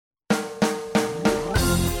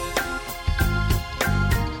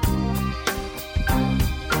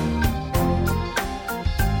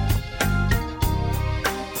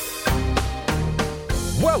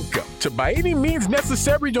to By Any Means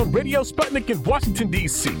Necessary on Radio Sputnik in Washington,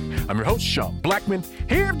 D.C. I'm your host, Sean Blackmon,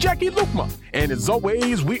 here with Jacquie Luqman. And as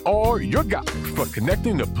always, we are your guide for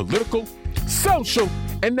connecting the political, social,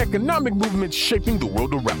 and economic movements shaping the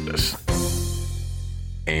world around us.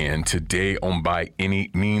 And today on By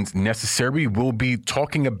Any Means Necessary, we'll be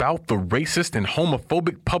talking about the racist and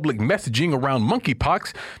homophobic public messaging around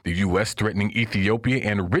monkeypox, the U.S. threatening Ethiopia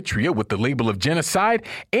and Eritrea with the label of genocide,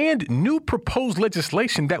 and new proposed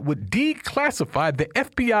legislation that would declassify the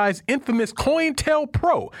FBI's infamous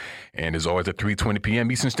COINTELPRO. And as always, at 3:20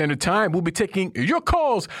 p.m. Eastern Standard Time, we'll be taking your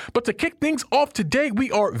calls. But to kick things off today,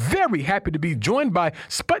 we are very happy to be joined by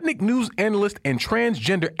Sputnik News Analyst and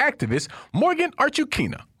transgender activist Morgan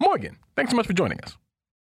Artyukhina. Morgan, thanks so much for joining us.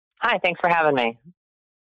 Hi, thanks for having me.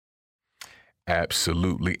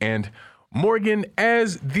 Absolutely. And Morgan,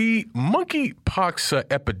 as the monkeypox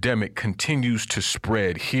epidemic continues to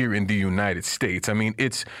spread here in the United States, I mean,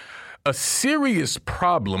 it's a serious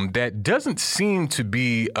problem that doesn't seem to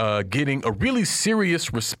be getting a really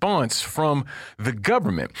serious response from the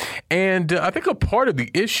government. And I think a part of the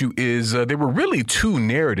issue is there were really two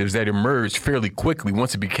narratives that emerged fairly quickly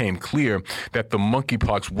once it became clear that the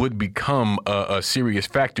monkeypox would become a serious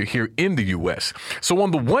factor here in the U.S. So on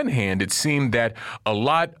the one hand, it seemed that a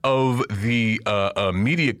lot of the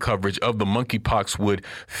media coverage of the monkeypox would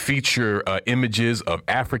feature images of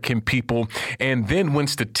African people. And then when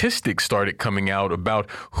statistics started coming out about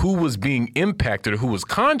who was being impacted or who was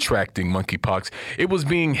contracting monkeypox, it was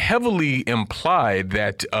being heavily implied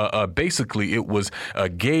that basically it was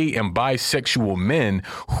gay and bisexual men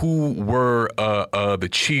who were the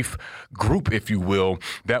chief group, if you will,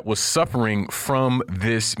 that was suffering from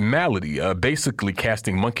this malady, basically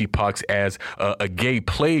casting monkeypox as a gay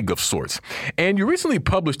plague of sorts. And you recently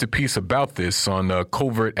published a piece about this on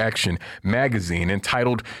Covert Action magazine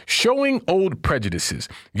entitled "Showing Old Prejudices.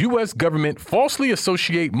 U.S. Government Falsely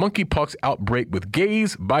Associate Monkeypox Outbreak with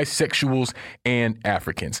Gays, Bisexuals, and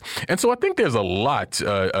Africans." And so I think there's a lot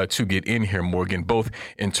to get in here, Morgan, both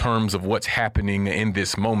in terms of what's happening in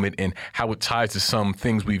this moment and how it ties to some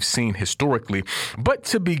things we've seen historically. But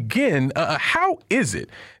to begin, how is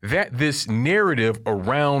it that this narrative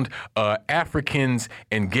around Africans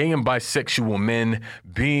and gay and bisexual men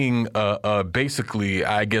being basically,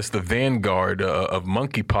 I guess, the vanguard of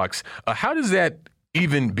monkeypox, how does that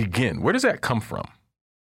even begin? Where does that come from?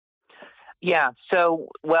 Yeah, so,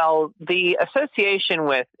 well, the association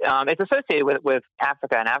with, it's associated with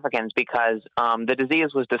Africa and Africans because the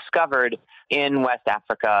disease was discovered in West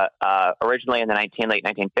Africa originally in the late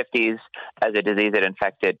 1950s as a disease that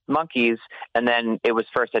infected monkeys, and then it was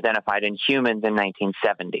first identified in humans in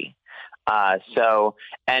 1970.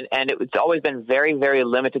 It's always been very, very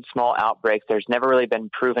limited, small outbreaks. There's never really been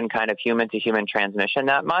proven kind of human-to-human transmission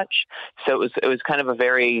that much. So it was kind of a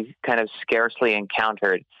very kind of scarcely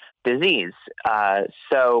encountered disease.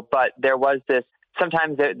 But there was this.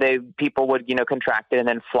 Sometimes people would contract it and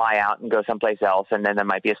then fly out and go someplace else, and then there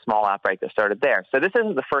might be a small outbreak that started there. So this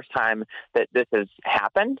isn't the first time that this has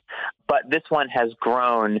happened, but this one has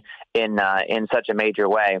grown in such a major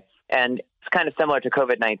way. And it's kind of similar to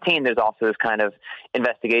COVID-19. There's also this kind of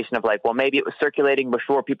investigation of like, well, maybe it was circulating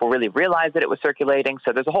before people really realized that it was circulating.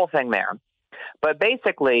 So there's a whole thing there. But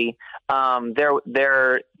basically,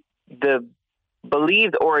 the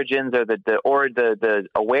believed origins or the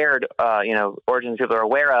aware origins people are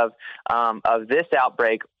aware of this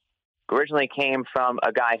outbreak originally came from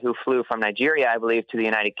a guy who flew from Nigeria, I believe, to the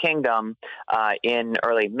United Kingdom in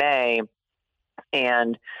early May,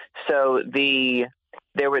 and so they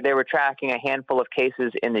were tracking a handful of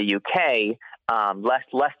cases in the UK,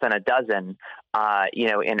 less than a dozen,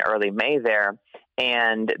 in early May there.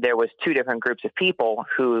 And there was two different groups of people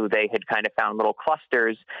who they had kind of found little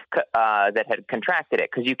clusters that had contracted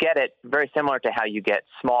it, because you get it very similar to how you get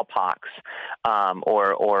smallpox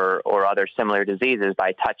or other similar diseases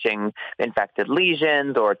by touching infected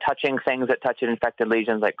lesions or touching things that touch infected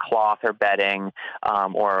lesions like cloth or bedding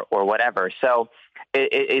or whatever. So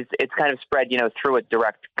it's kind of spread, through a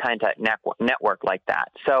direct contact network like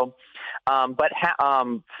that. So, but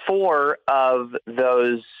 4 of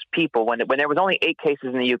those people, when there was only 8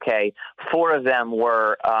 cases in the UK, 4 of them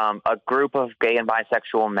were a group of gay and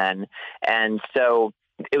bisexual men. And so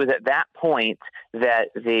it was at that point that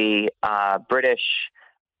the British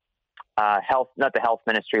not the health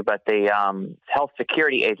ministry, but the health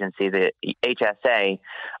security agency, the HSA,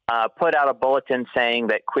 put out a bulletin saying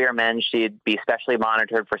that queer men should be specially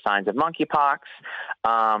monitored for signs of monkeypox.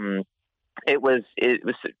 It was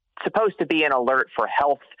supposed to be an alert for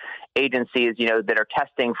health agencies, that are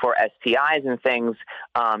testing for STIs and things,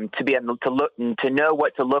 to be able to know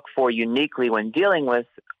what to look for uniquely when dealing with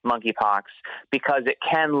monkeypox, because it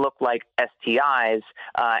can look like STIs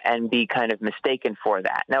and be kind of mistaken for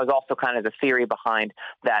that. And that was also kind of the theory behind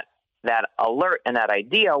that alert, and that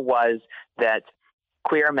idea was that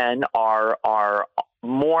queer men are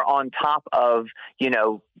more on top of,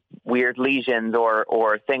 weird lesions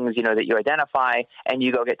or things, that you identify, and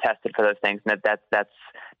you go get tested for those things. And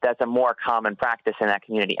that's a more common practice in that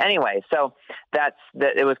community. Anyway, so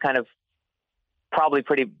it was kind of probably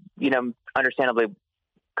pretty, understandably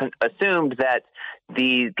assumed that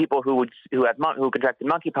the people who contracted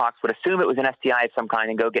monkeypox would assume it was an STI of some kind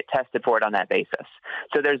and go get tested for it on that basis.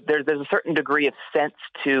 So there's a certain degree of sense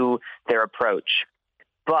to their approach,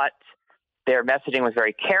 but their messaging was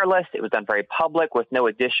very careless. It was done very public with no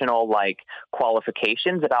additional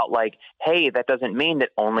qualifications about hey, that doesn't mean that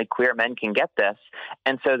only queer men can get this.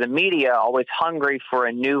 And so the media, always hungry for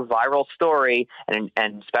a new viral story, and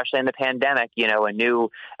especially in the pandemic, a new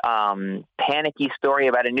panicky story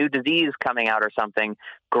about a new disease coming out or something,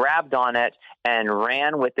 grabbed on it and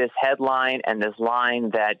ran with this headline and this line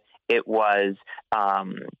that it was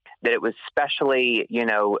especially,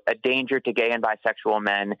 a danger to gay and bisexual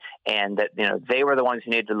men, and that, they were the ones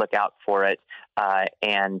who needed to look out for it.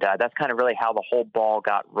 And that's kind of really how the whole ball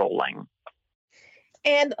got rolling.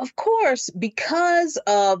 And of course, because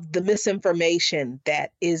of the misinformation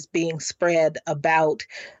that is being spread about,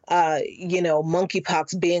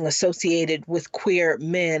 monkeypox being associated with queer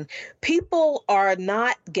men, people are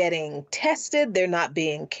not getting tested. They're not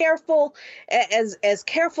being careful, as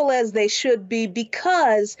careful as they should be,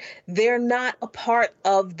 because they're not a part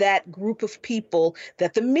of that group of people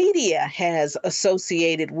that the media has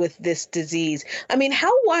associated with this disease. I mean,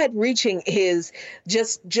 how wide-reaching is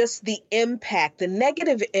just the impact, the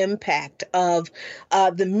negative impact of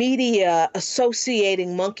the media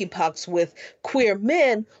associating monkeypox with queer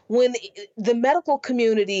men, when the medical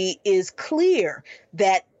community is clear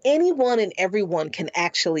that anyone and everyone can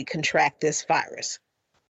actually contract this virus?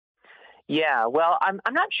 Yeah, well, I'm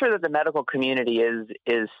not sure that the medical community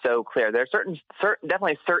is so clear. There are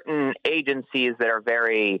definitely certain agencies that are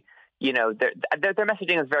very, their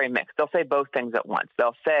messaging is very mixed. They'll say both things at once.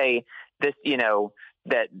 They'll say this,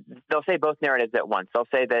 that they'll say both narratives at once. They'll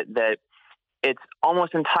say that it's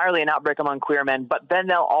almost entirely an outbreak among queer men, but then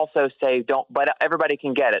they'll also say but everybody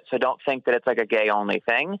can get it, so don't think that it's like a gay only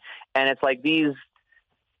thing. And it's like, these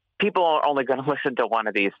people are only going to listen to one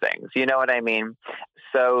of these things. You know what I mean?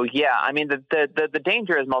 So yeah, I mean, the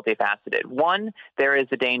danger is multifaceted. One, there is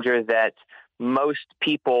the danger that most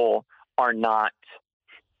people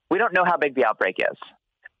we don't know how big the outbreak is.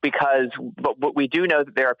 But we do know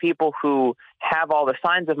that there are people who have all the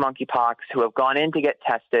signs of monkeypox who have gone in to get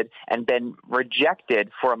tested and been rejected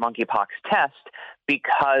for a monkeypox test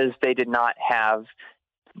because they did not have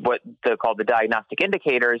what they're called the diagnostic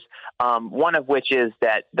indicators, one of which is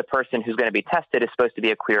that the person who's going to be tested is supposed to be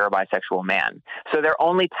a queer or bisexual man. So they're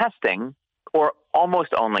only testing, or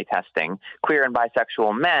almost only testing, queer and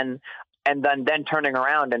bisexual men, and then turning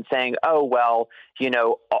around and saying, oh, well,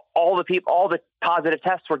 all the positive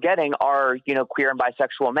tests we're getting are, queer and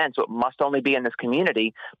bisexual men, so it must only be in this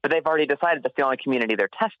community. But they've already decided that's the only community they're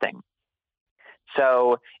testing.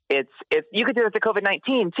 So you could do it to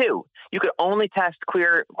COVID-19 too. You could only test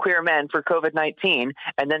queer men for COVID-19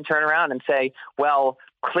 and then turn around and say, well,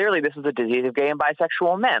 clearly this is a disease of gay and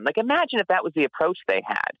bisexual men. Imagine if that was the approach they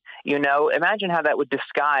had. Imagine how that would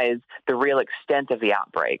disguise the real extent of the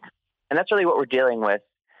outbreak. And that's really what we're dealing with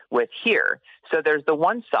here. So there's the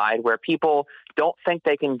one side where people don't think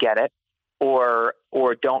they can get it, or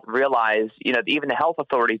don't realize, even the health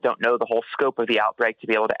authorities don't know the whole scope of the outbreak to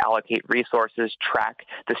be able to allocate resources, track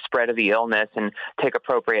the spread of the illness, and take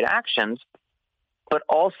appropriate actions. But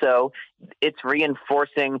also, it's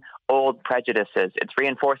reinforcing old prejudices. It's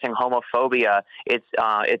reinforcing homophobia.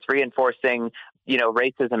 It's reinforcing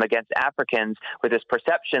racism against Africans, with this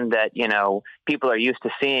perception that, people are used to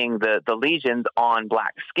seeing the lesions on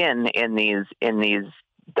black skin in these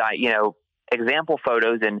example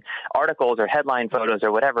photos in articles, or headline photos,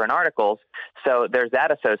 or whatever in articles. So there's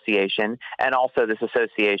that association, and also this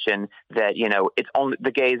association that, it's only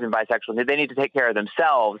the gays and bisexuals, they need to take care of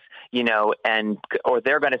themselves, or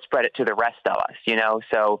they're going to spread it to the rest of us,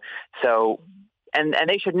 so And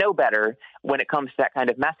they should know better when it comes to that kind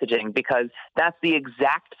of messaging, because that's the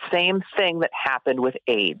exact same thing that happened with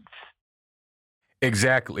AIDS.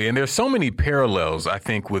 Exactly. And there's so many parallels, I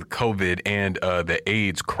think, with COVID and the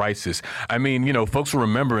AIDS crisis. I mean, folks will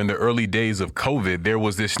remember in the early days of COVID, there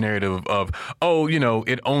was this narrative of,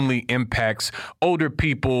 it only impacts older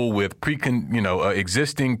people with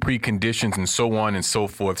existing preconditions and so on and so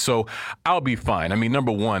forth. So I'll be fine. I mean,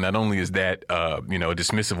 number one, not only is that, a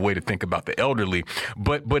dismissive way to think about the elderly,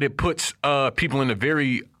 but it puts people in a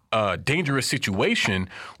very dangerous situation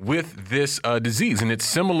with this disease. And it's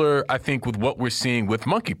similar, I think, with what we're seeing with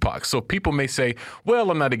monkeypox. So people may say,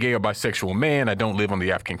 well, I'm not a gay or bisexual man. I don't live on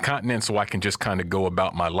the African continent, so I can just kind of go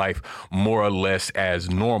about my life more or less as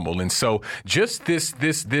normal. And so just this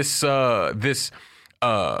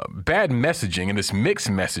bad messaging and this mixed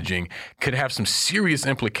messaging could have some serious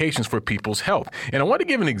implications for people's health. And I want to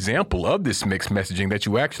give an example of this mixed messaging that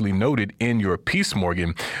you actually noted in your piece,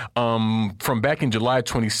 Morgan, from back in July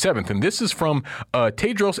 27th. And this is from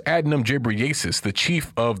Tedros Adhanom Ghebreyesus, the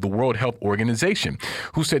chief of the World Health Organization,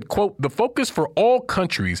 who said, quote, "The focus for all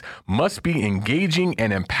countries must be engaging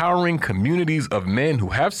and empowering communities of men who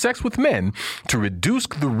have sex with men to reduce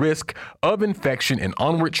the risk of infection and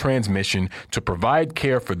onward transmission, to provide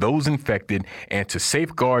care for those infected, and to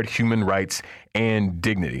safeguard human rights and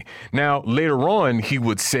dignity." Now, later on, he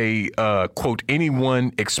would say, quote,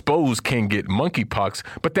 "Anyone exposed can get monkeypox,"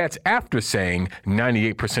 but that's after saying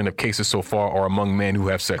 98% of cases so far are among men who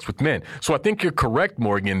have sex with men. So I think you're correct,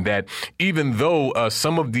 Morgan, that even though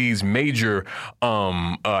some of these major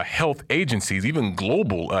health agencies, even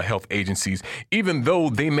global health agencies, even though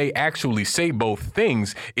they may actually say both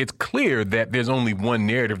things, it's clear that there's only one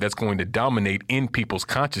narrative that's going to dominate in people's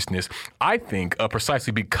consciousness, I think,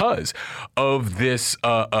 precisely because of this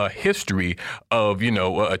history of,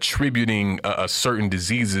 attributing certain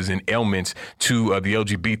diseases and ailments to the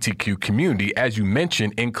LGBTQ community, as you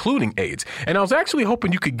mentioned, including AIDS. And I was actually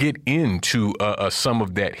hoping you could get into some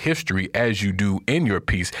of that history as you do in your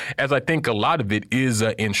piece, as I think a lot of it is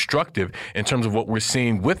instructive in terms of what we're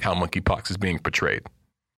seeing with how monkeypox is being portrayed.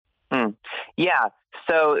 Yeah.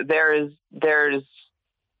 So there's,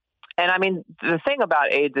 and I mean, the thing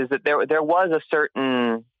about AIDS is that there was a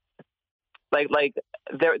certain,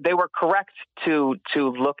 they were correct to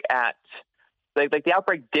look at, like the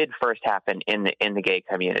outbreak did first happen in the gay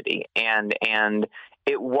community, and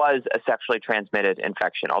it was a sexually transmitted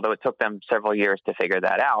infection, although it took them several years to figure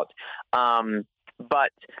that out.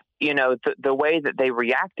 But the way that they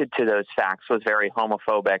reacted to those facts was very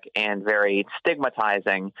homophobic and very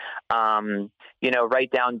stigmatizing.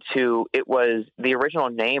 Right down to, it was the original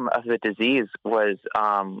name of the disease was,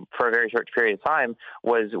 for a very short period of time,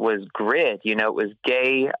 was GRID. It was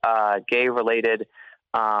gay related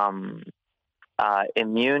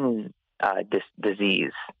immune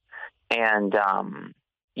disease, and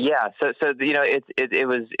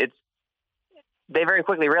they very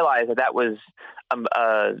quickly realized that was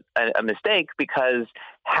a mistake, because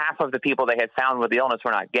half of the people they had found with the illness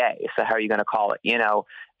were not gay. So how are you going to call it?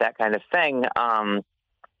 That kind of thing.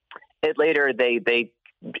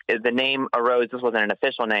 The name arose. This wasn't an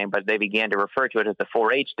official name, but they began to refer to it as the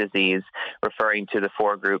 4-H disease, referring to the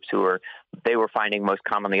four groups they were finding most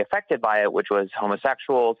commonly affected by it, which was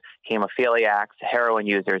homosexuals, hemophiliacs, heroin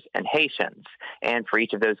users, and Haitians. And for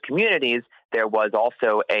each of those communities, there was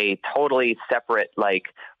also a totally separate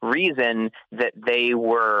reason that they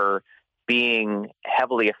were being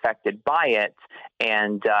heavily affected by it,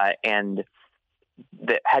 and that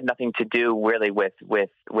had nothing to do really with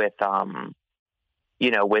some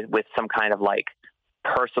kind of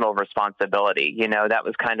personal responsibility. That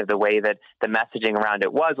was kind of the way that the messaging around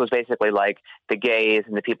it was basically the gays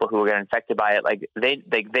and the people who were getting infected by it,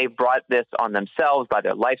 they brought this on themselves by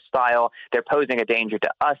their lifestyle. They're posing a danger to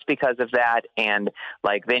us because of that, and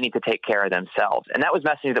they need to take care of themselves. And that was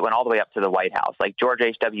messaging that went all the way up to the White House. George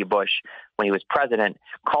H.W. Bush, when he was president,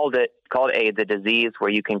 called AIDS a disease where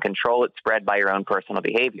you can control its spread by your own personal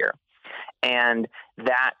behavior. And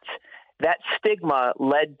that stigma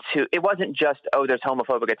led to, it wasn't just, there's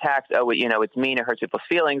homophobic attacks, it's mean, it hurts people's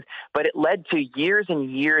feelings, but it led to years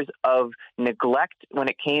and years of neglect when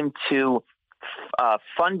it came to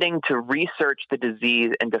funding to research the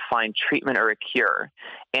disease and to find treatment or a cure.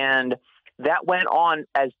 And that went on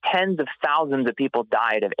as tens of thousands of people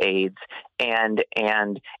died of AIDS, and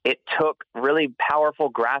it took really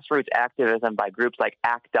powerful grassroots activism by groups like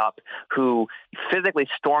ACT UP, who physically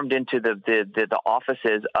stormed into the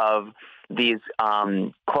offices of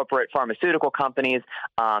corporate pharmaceutical companies.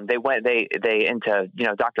 They into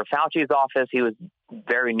Dr. Fauci's office. He was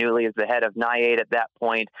very newly as the head of NIAID at that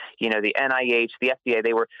point. The NIH, the FDA,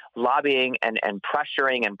 they were lobbying and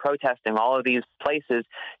pressuring and protesting all of these places,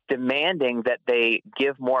 demanding that they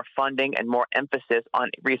give more funding and more emphasis on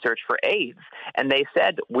research for AIDS. And they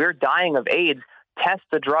said, we're dying of AIDS. Test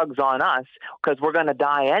the drugs on us because we're going to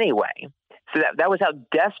die anyway. So that was how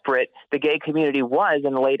desperate the gay community was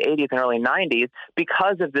in the late 80s and early 90s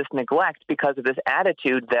because of this neglect, because of this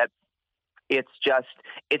attitude that it's just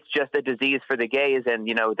a disease for the gays, and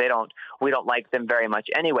we don't like them very much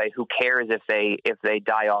anyway. Who cares if they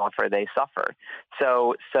die off or they suffer?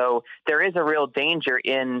 So there is a real danger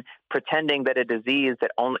in pretending that a disease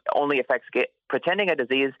that only affects gay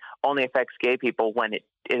people when it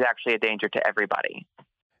is actually a danger to everybody.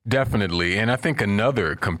 Definitely. And I think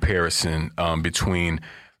another comparison between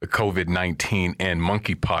the COVID-19 and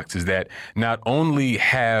monkeypox is that not only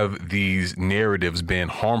have these narratives been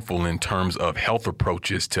harmful in terms of health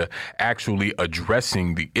approaches to actually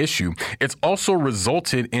addressing the issue, it's also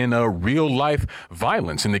resulted in a real life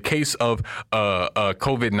violence. In the case of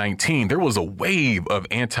COVID-19, there was a wave of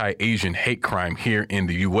anti-Asian hate crime here in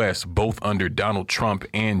the U.S., both under Donald Trump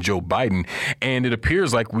and Joe Biden. And it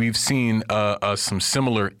appears like we've seen some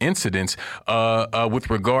similar incidents with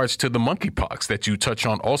regards to the monkeypox that you touch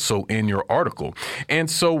on also in your article. And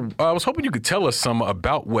so I was hoping you could tell us some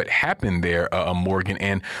about what happened there, Morgan,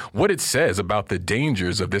 and what it says about the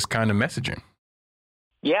dangers of this kind of messaging.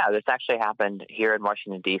 Yeah, this actually happened here in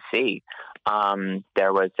Washington, D.C.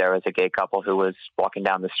 There was a gay couple who was walking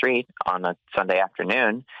down the street on a Sunday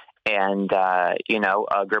afternoon, and, a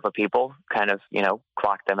group of people kind of,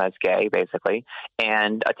 clocked them as gay, basically,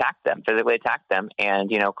 and physically attacked them, and,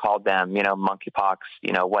 called them, monkeypox,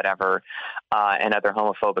 whatever, and other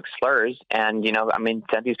homophobic slurs, and,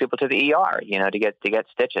 sent these people to the ER, to get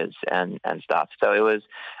stitches and stuff. So it was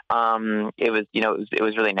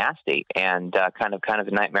really nasty and kind of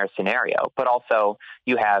a nightmare scenario. But also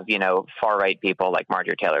you have, far right people like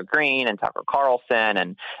Marjorie Taylor Greene and Tucker Carlson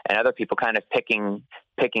and other people kind of picking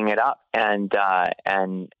it up and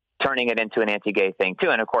turning it into an anti-gay thing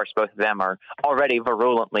too. And of course, both of them are already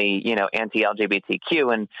virulently,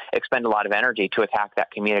 anti-LGBTQ and expend a lot of energy to attack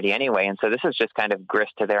that community anyway. And so this is just kind of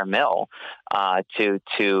grist to their mill to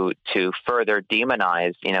further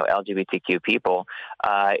demonize, LGBTQ people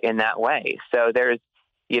in that way. So there's,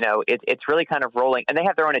 it's really kind of rolling, and they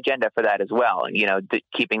have their own agenda for that as well. And,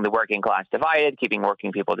 keeping the working class divided, keeping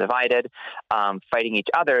working people divided, fighting each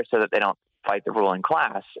other so that they don't fight the ruling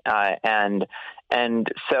class. And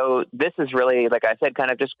so this is really, like I said, kind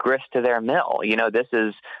of just grist to their mill. This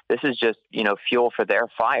is just, fuel for their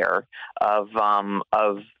fire of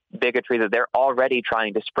bigotry that they're already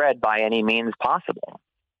trying to spread by any means possible.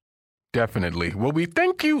 Definitely. Well, we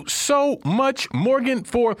thank you so much, Morgan,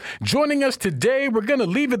 for joining us today. We're going to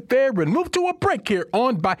leave it there and move to a break here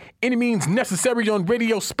on By Any Means Necessary on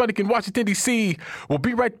Radio Sputnik in Washington, D.C. We'll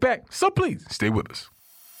be right back, so please stay with us.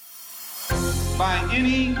 By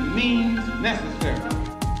any means necessary.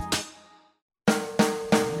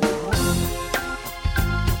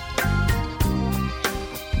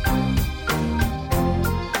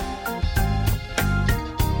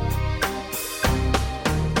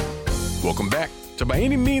 Welcome back to By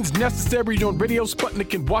Any Means Necessary on Radio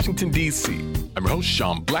Sputnik in Washington, D.C. I'm your host,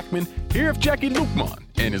 Sean Blackmon, here with Jacquie Luqman.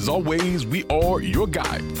 And as always, we are your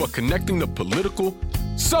guide for connecting the political,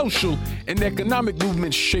 social, and economic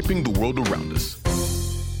movements shaping the world around us.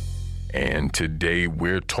 And today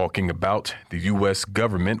we're talking about the U.S.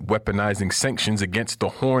 government weaponizing sanctions against the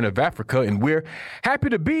Horn of Africa. And we're happy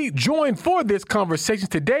to be joined for this conversation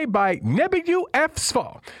today by Nebiyu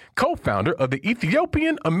Asfaw, co-founder of the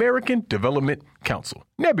Ethiopian American Development Council.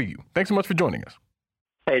 Nebiyu, thanks so much for joining us.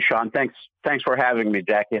 Hey, Sean. Thanks for having me,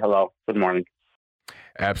 Jackie. Hello. Good morning.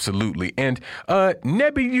 Absolutely. And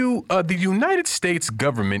Nebiyu, the United States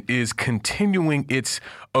government is continuing its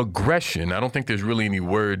aggression. I don't think there's really any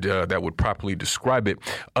word that would properly describe it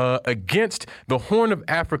against the Horn of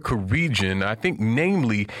Africa region, I think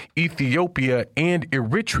namely Ethiopia and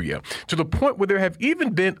Eritrea, to the point where there have even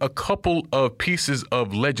been a couple of pieces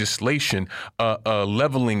of legislation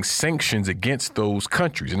leveling sanctions against those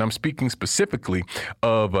countries. And I'm speaking specifically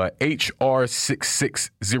of H.R.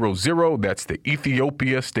 6600. That's the Ethiopia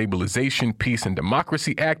Stabilization, Peace, and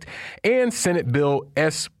Democracy Act, and Senate Bill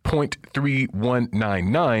S.3199,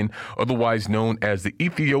 29, otherwise known as the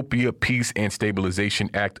Ethiopia Peace and Stabilization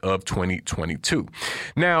Act of 2022.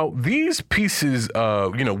 Now, these pieces,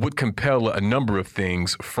 would compel a number of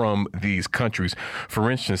things from these countries. For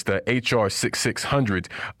instance, the HR 6600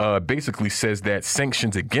 basically says that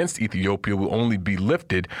sanctions against Ethiopia will only be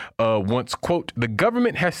lifted once, quote, the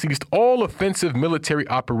government has ceased all offensive military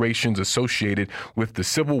operations associated with the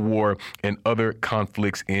civil war and other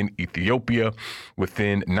conflicts in Ethiopia.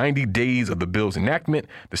 Within 90 days of the bill's enactment,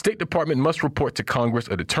 the State Department must report to Congress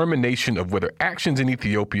a determination of whether actions in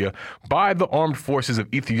Ethiopia by the armed forces of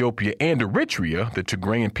Ethiopia and Eritrea, the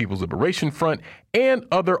Tigrayan People's Liberation Front, and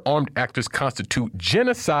other armed actors constitute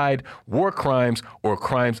genocide, war crimes, or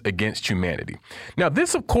crimes against humanity. Now,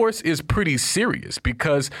 this, of course, is pretty serious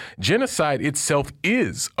because genocide itself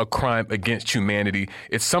is a crime against humanity.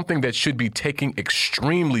 It's something that should be taken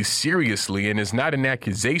extremely seriously and is not an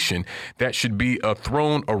accusation that should be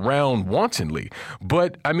thrown around wantonly.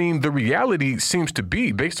 But, I mean, the reality seems to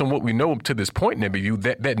be, based on what we know up to this point, Nebiyu,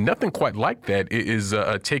 that nothing quite like that is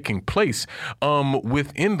taking place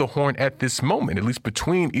within the Horn at this moment, at least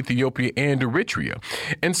between Ethiopia and Eritrea.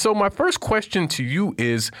 And so my first question to you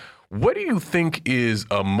is, what do you think is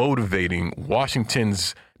motivating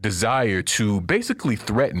Washington's desire to basically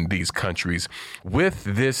threaten these countries with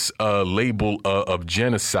this label of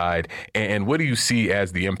genocide? And what do you see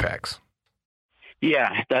as the impacts?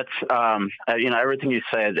 Yeah, that's, everything you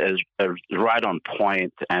said is right on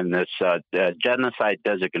point. And this genocide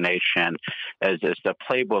designation is the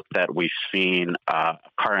playbook that we've seen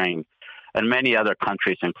occurring in many other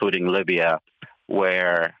countries, including Libya,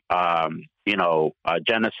 where,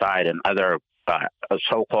 genocide and other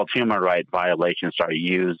so-called human rights violations are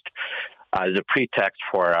used as a pretext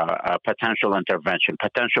for a potential intervention,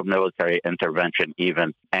 potential military intervention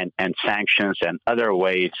even, and sanctions and other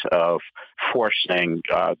ways of forcing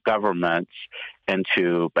governments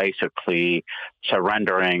into basically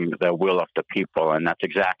surrendering the will of the people. And that's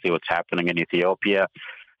exactly what's happening in Ethiopia.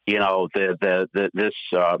 This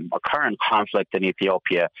current conflict in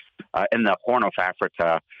Ethiopia, in the Horn of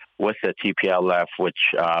Africa, with the TPLF, which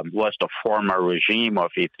was the former regime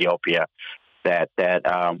of Ethiopia, that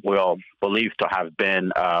will believed to have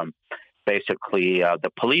been basically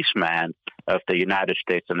the policeman of the United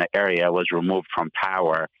States in the area, was removed from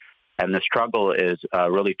power. And the struggle is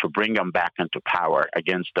really to bring them back into power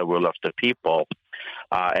against the will of the people.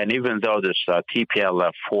 And even though this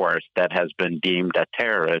TPLF force that has been deemed a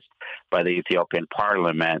terrorist by the Ethiopian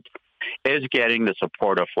parliament is getting the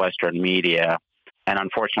support of Western media, and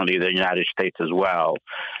unfortunately the United States as well,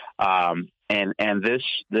 and this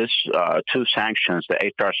two sanctions, the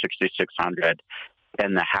HR 6600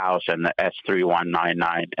 in the House and the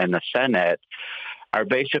S3199 in the Senate, are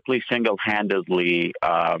basically single-handedly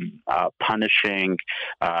punishing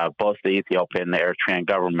both the Ethiopian and the Eritrean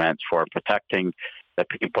governments for protecting the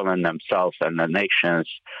people and themselves and the nations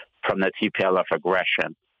from the TPLF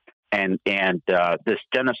aggression. And this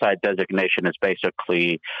genocide designation is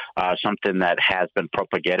basically something that has been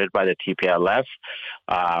propagated by the TPLF.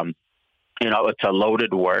 It's a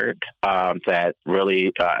loaded word that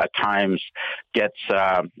really at times gets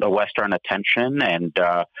the Western attention and,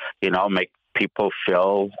 make people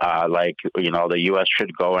feel like, the U.S.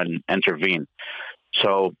 should go and intervene.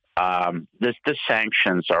 So the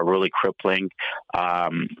sanctions are really crippling.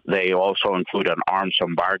 They also include an arms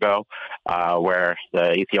embargo where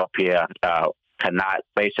the Ethiopia cannot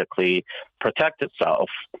basically protect itself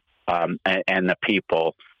and the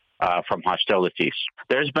people from hostilities.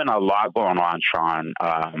 There's been a lot going on, Sean.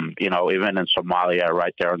 Even in Somalia,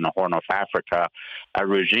 right there in the Horn of Africa, a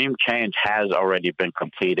regime change has already been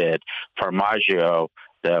completed. Farmajo,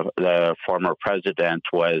 the former president,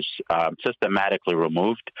 was systematically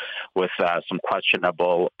removed with some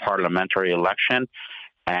questionable parliamentary election.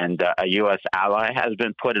 And a U.S. ally has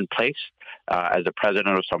been put in place as the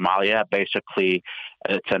president of Somalia. Basically,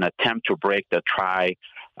 it's an attempt to break the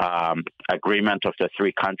agreement of the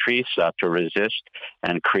three countries to resist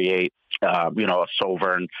and create, a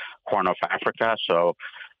sovereign Horn of Africa. So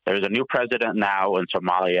there's a new president now in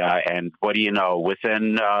Somalia, and what do you know?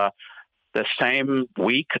 Within the same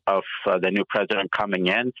week of the new president coming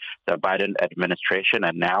in, the Biden administration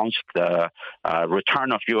announced the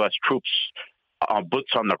return of U.S. troops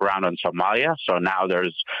boots on the ground in Somalia. So now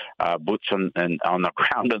there's boots on the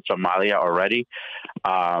ground in Somalia already.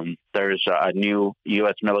 There's a new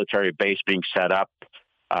U.S. military base being set up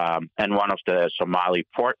in one of the Somali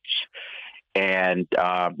ports. And,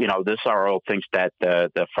 these are all things that the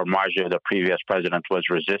Farmajo, the previous president, was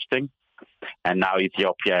resisting. And now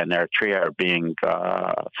Ethiopia and Eritrea are being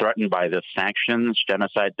threatened by the sanctions,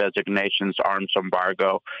 genocide designations, arms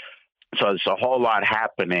embargo. So there's a whole lot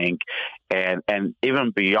happening. And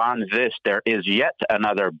even beyond this, there is yet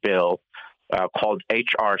another bill called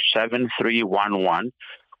H.R. 7311,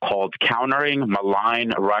 called Countering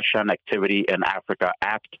Malign Russian Activity in Africa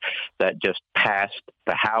Act, that just passed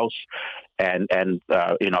the House and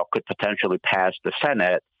could potentially pass the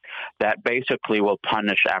Senate, that basically will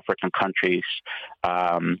punish African countries,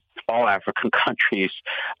 all African countries,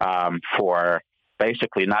 for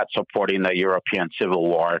basically not supporting the European Civil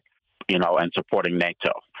War, and supporting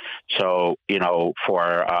NATO. So,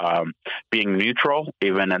 for being neutral,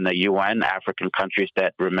 even in the UN, African countries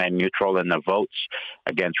that remain neutral in the votes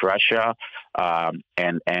against Russia,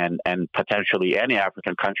 and potentially any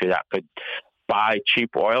African country that could buy cheap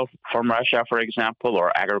oil from Russia, for example,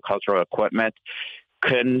 or agricultural equipment,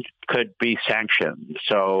 could be sanctioned.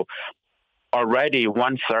 So already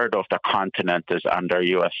 1/3 of the continent is under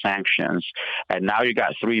U.S. sanctions, and now you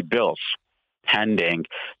got 3 bills pending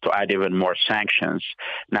to add even more sanctions.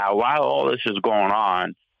 Now, while all this is going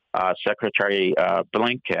on, Secretary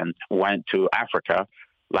Blinken went to Africa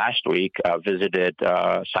last week, visited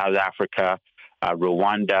South Africa,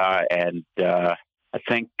 Rwanda, and I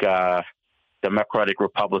think Democratic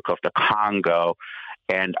Republic of the Congo,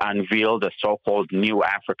 and unveiled a so-called New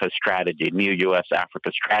Africa strategy, New U.S.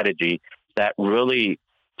 Africa strategy, that really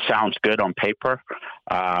sounds good on paper.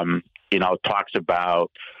 Talks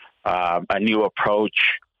about a new approach,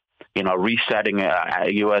 resetting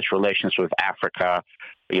U.S. relations with Africa.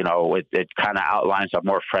 It kind of outlines a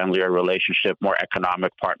more friendlier relationship, more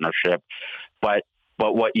economic partnership. But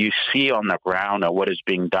what you see on the ground and what is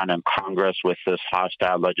being done in Congress with this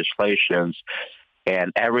hostile legislations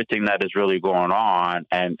and everything that is really going on,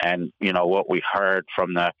 and what we heard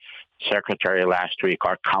from the secretary last week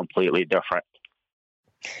are completely different.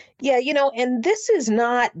 Yeah, and this is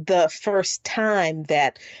not the first time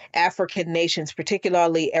that African nations,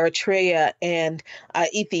 particularly Eritrea and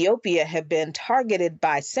Ethiopia, have been targeted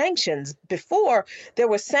by sanctions. Before, there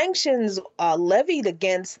were sanctions levied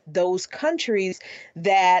against those countries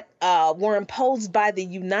that were imposed by the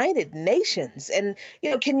United Nations. And,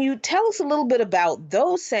 can you tell us a little bit about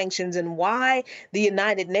those sanctions and why the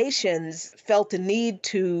United Nations felt the need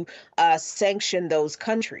to sanction those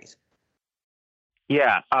countries?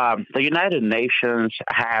 Yeah, the United Nations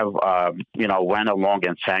have, went along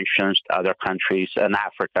and sanctioned other countries in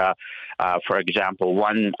Africa. For example,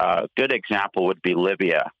 one good example would be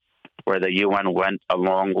Libya, where the UN went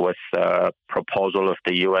along with the proposal of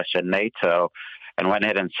the U.S. and NATO and went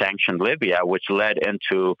ahead and sanctioned Libya, which led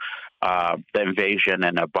into the invasion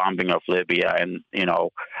and the bombing of Libya. And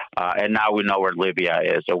now we know where Libya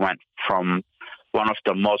is. It went from one of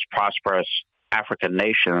the most prosperous African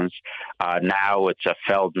nations. Now it's a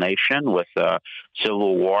failed nation with a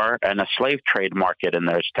civil war and a slave trade market, and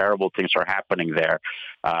there's terrible things are happening there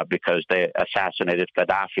because they assassinated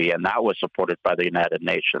Gaddafi, and that was supported by the United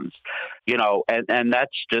Nations. And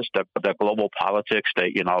that's just the global politics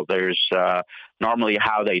that, there's normally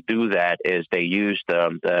how they do that is they use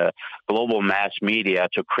the global mass media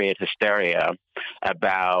to create hysteria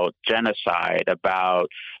about genocide, about,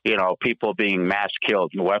 people being mass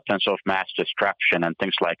killed, weapons of mass destruction and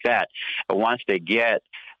things like that. But once they get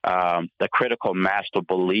the critical mass to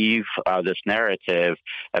believe this narrative,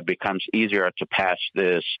 it becomes easier to pass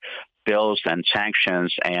this bills and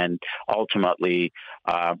sanctions and ultimately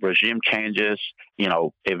regime changes,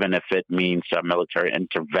 even if it means a military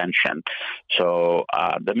intervention. So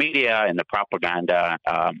the media and the propaganda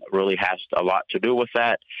really has a lot to do with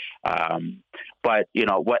that. But,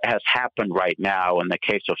 what has happened right now in the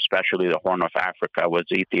case of especially the Horn of Africa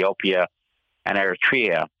with Ethiopia and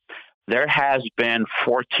Eritrea, there has been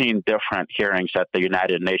 14 different hearings at the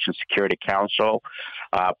United Nations Security Council,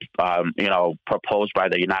 proposed by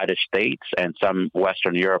the United States and some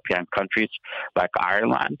Western European countries like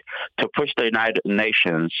Ireland to push the United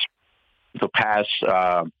Nations to pass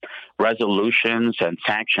resolutions and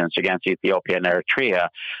sanctions against Ethiopia and Eritrea.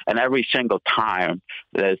 And every single time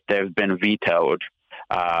they've been vetoed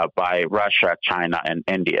by Russia, China, and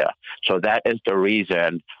India. So that is the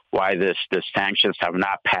reason why the sanctions have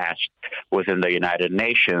not passed within the United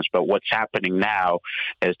Nations. But what's happening now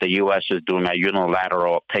is the U.S. is doing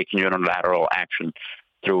taking unilateral action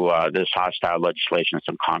through this hostile legislation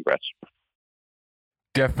in Congress.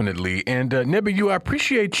 Definitely. And Nebiyu, I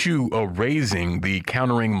appreciate you raising the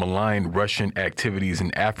Countering Malign Russian Activities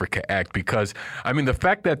in Africa Act, because, I mean, the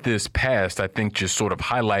fact that this passed, I think, just sort of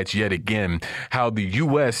highlights yet again how the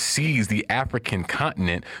U.S. sees the African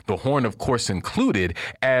continent, the Horn, of course, included,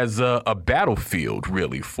 as a battlefield,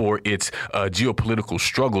 really, for its geopolitical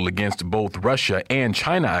struggle against both Russia and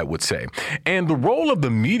China, I would say. And the role of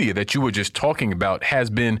the media that you were just talking about has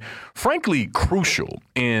been, frankly, crucial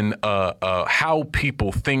in how people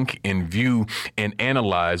think and view and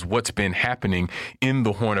analyze what's been happening in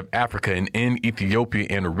the Horn of Africa and in Ethiopia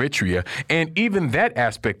and Eritrea. And even that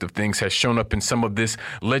aspect of things has shown up in some of this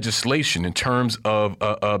legislation in terms of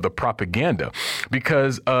the propaganda,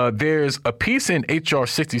 because there's a piece in H.R.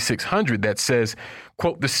 6600 that says,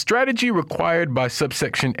 quote, the strategy required by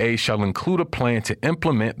subsection A shall include a plan to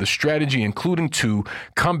implement the strategy, including to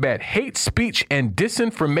combat hate speech and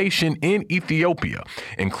disinformation in Ethiopia,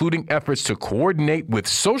 including efforts to coordinate with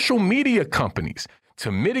social media companies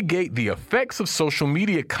to mitigate the effects of social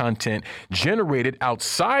media content generated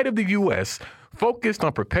outside of the U.S., focused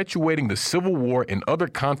on perpetuating the civil war and other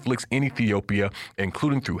conflicts in Ethiopia,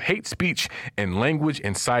 including through hate speech and language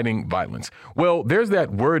inciting violence. Well, there's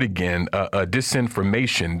that word again,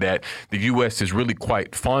 disinformation, that the U.S. is really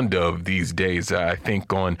quite fond of these days, I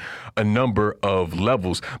think, on a number of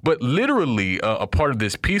levels. But literally, a part of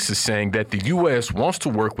this piece is saying that the U.S. wants to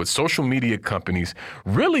work with social media companies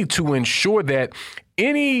really to ensure that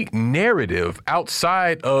any narrative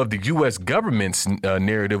outside of the U.S. government's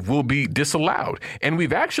narrative will be disallowed. And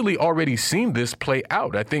we've actually already seen this play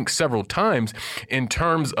out, I think, several times in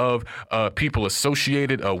terms of people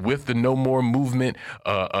associated with the No More movement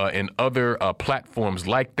and other platforms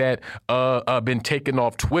like that been taken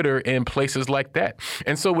off Twitter and places like that.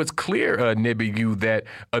 And so it's clear, Nebiyu, that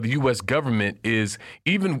the U.S. government is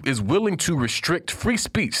willing to restrict free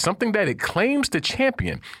speech, something that it claims to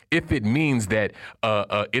champion, if it means that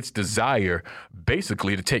its desire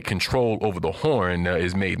basically to take control over the Horn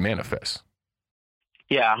is made manifest.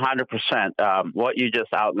 Yeah, 100%. What you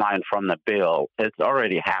just outlined from the bill, it's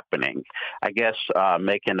already happening. I guess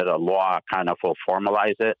making it a law kind of will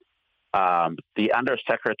formalize it. The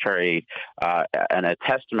undersecretary in a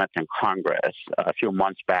testament in Congress a few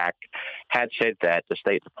months back had said that the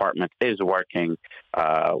State Department is working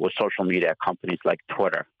with social media companies like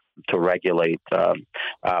Twitter to regulate.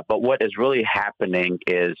 But what is really happening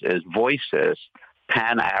is voices,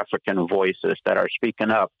 Pan-African voices that are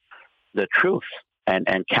speaking up the truth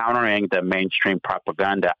and countering the mainstream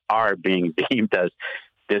propaganda are being deemed as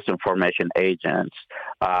disinformation agents.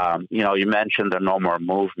 You mentioned the No More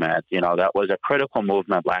movement. That was a critical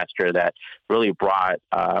movement last year that really brought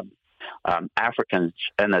Africans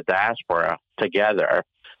in the diaspora together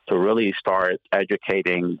to really start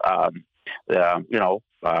educating the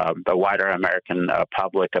wider American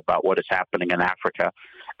public about what is happening in Africa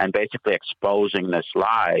and basically exposing these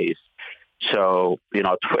lies. So,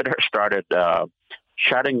 Twitter started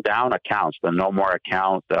shutting down accounts, the No More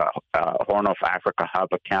account, the Horn of Africa Hub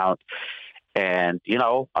account, and,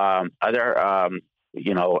 other,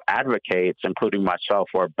 advocates, including myself,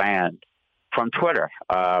 were banned from Twitter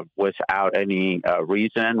without any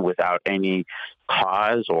reason, without any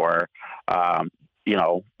cause, or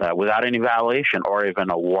without any violation or even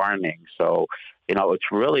a warning. So,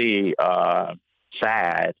 it's really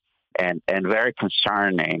sad and very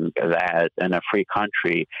concerning that in a free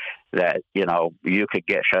country that, you could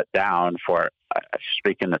get shut down for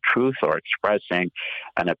speaking the truth or expressing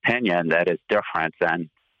an opinion that is different than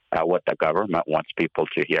what the government wants people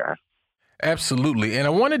to hear. Absolutely. And I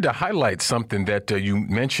wanted to highlight something that you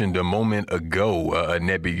mentioned a moment ago,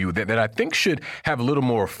 Nebiyu, that I think should have a little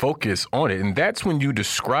more focus on it. And that's when you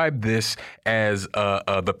describe this as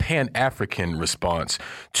the Pan-African response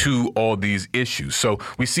to all these issues. So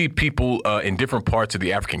we see people in different parts of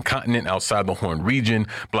the African continent outside the Horn region,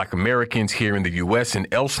 Black Americans here in the U.S. and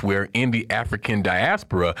elsewhere in the African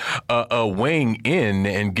diaspora weighing in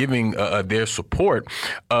and giving their support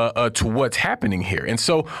to what's happening here. And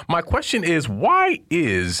so my question is, why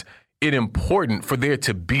is it important for there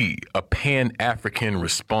to be a Pan-African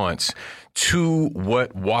response to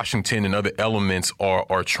what Washington and other elements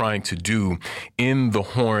are trying to do in the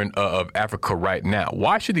Horn of Africa right now?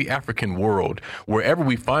 Why should the African world, wherever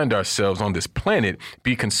we find ourselves on this planet,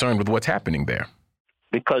 be concerned with what's happening there?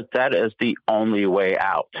 Because that is the only way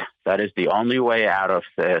out. That is the only way out of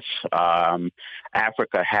this.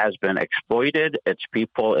 Africa has been exploited, its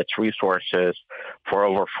people, its resources, for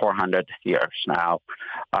over 400 years now.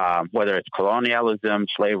 Whether it's colonialism,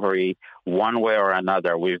 slavery, one way or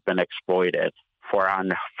another, we've been exploited for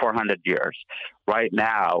 400 years. Right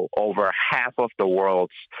now, over half of the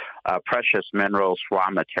world's precious minerals raw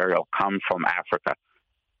material come from Africa,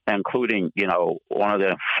 including, one of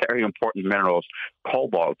the very important minerals,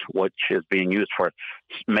 cobalt, which is being used for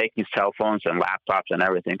making cell phones and laptops and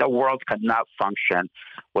everything. The world could not function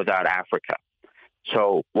without Africa.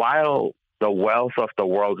 So while the wealth of the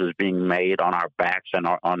world is being made on our backs and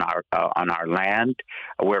on our land,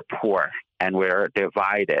 we're poor and we're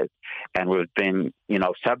divided and we've been,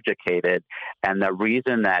 subjugated. And the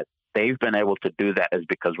reason that they've been able to do that is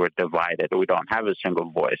because we're divided. We don't have a single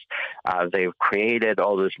voice. They've created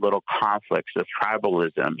all these little conflicts, these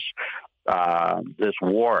tribalisms, these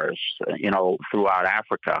wars, throughout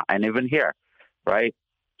Africa and even here, right?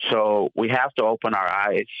 So we have to open our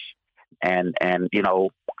eyes and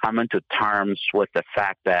come into terms with the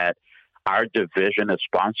fact that our division is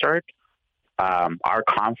sponsored. Our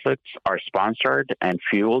conflicts are sponsored and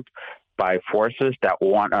fueled by forces that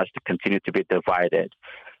want us to continue to be divided.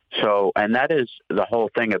 So, and that is the whole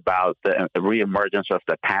thing about the reemergence of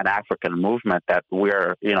the Pan-African movement that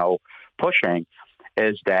we're, pushing,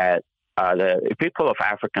 is that the people of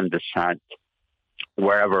African descent,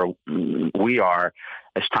 wherever we are,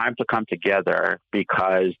 it's time to come together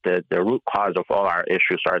because the root cause of all our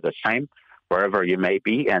issues are the same, wherever you may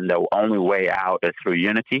be, and the only way out is through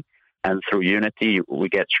unity. And through unity, we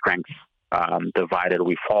get strength. Divided,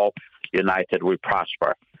 we fall. United, we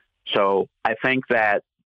prosper. So I think that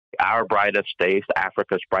our brightest days,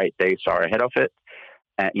 Africa's bright days, are ahead of it,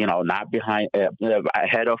 and not behind,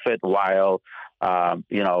 ahead of it. While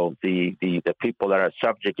the people that are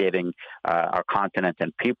subjugating our continent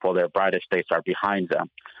and people, their brightest days are behind them.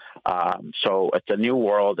 So it's a new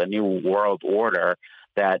world order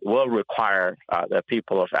that will require the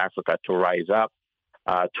people of Africa to rise up,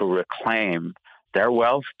 to reclaim their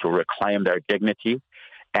wealth, to reclaim their dignity,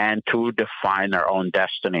 and to define their own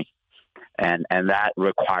destiny. And that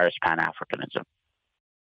requires Pan-Africanism.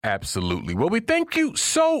 Absolutely. Well, we thank you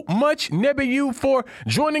so much, Nebiyu, for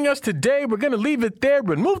joining us today. We're going to leave it there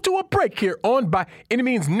and move to a break here on By Any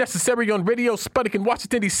Means Necessary on Radio Sputnik in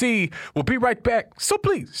Washington, D.C. We'll be right back, so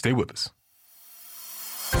please stay with us.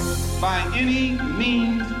 By any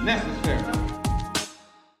means necessary.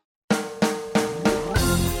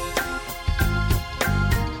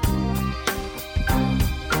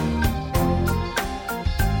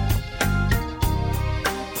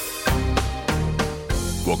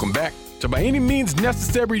 Welcome back to By Any Means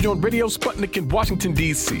Necessary on Radio Sputnik in Washington,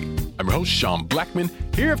 D.C. I'm your host, Sean Blackmon,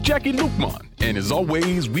 here with Jacquie Luqman. And as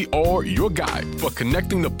always, we are your guide for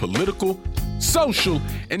connecting the political, social,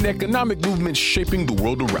 and economic movements shaping the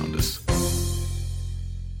world around us.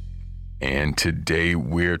 And today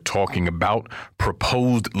we're talking about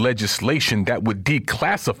proposed legislation that would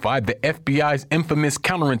declassify the FBI's infamous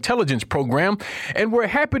counterintelligence program. And we're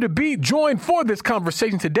happy to be joined for this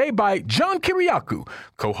conversation today by John Kiriakou,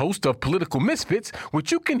 co-host of Political Misfits,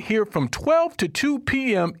 which you can hear from 12 to 2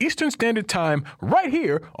 p.m. Eastern Standard Time right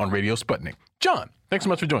here on Radio Sputnik. John, thanks so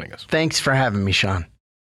much for joining us. Thanks for having me, Sean.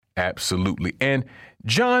 Absolutely. And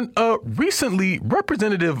John, recently,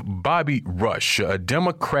 Representative Bobby Rush, a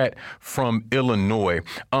Democrat from Illinois,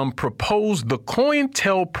 proposed the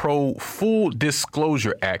COINTELPRO Full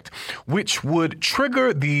Disclosure Act, which would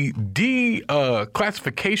trigger the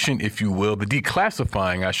declassification, if you will, the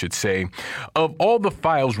declassifying, I should say, of all the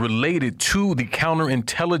files related to the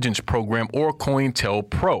counterintelligence program, or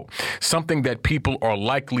COINTELPRO, something that people are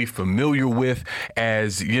likely familiar with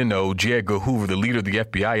as, J.Edgar Hoover, the leader of the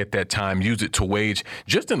FBI at that time, used it to wage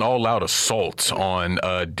just an all-out assault on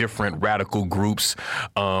different radical groups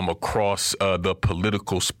across the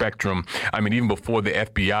political spectrum. I mean, even before the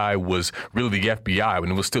FBI was really the FBI, when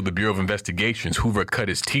it was still the Bureau of Investigations, Hoover cut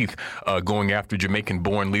his teeth going after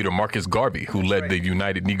Jamaican-born leader Marcus Garvey, who led the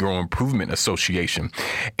United Negro Improvement Association.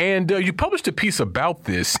 And you published a piece about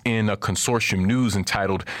this in Consortium News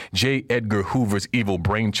entitled J.Edgar Hoover's Evil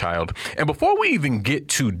Brainchild. And before we even get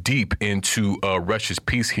too deep into Rush's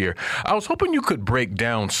piece here, I was hoping you could break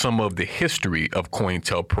down some of the history of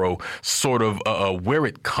COINTELPRO, sort of where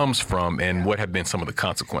it comes from and what have been some of the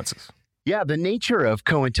consequences. Yeah, the nature of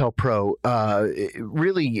COINTELPRO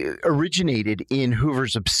really originated in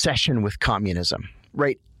Hoover's obsession with communism,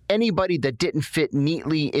 right? Anybody that didn't fit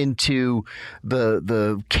neatly into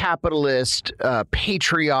the capitalist,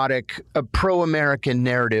 patriotic, pro-American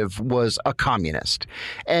narrative was a communist.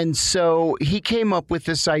 And so he came up with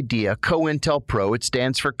this idea, COINTELPRO, it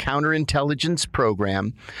stands for Counterintelligence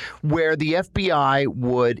Program, where the FBI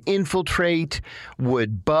would infiltrate,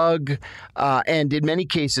 would bug, and in many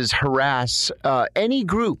cases harass any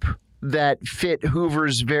group that fit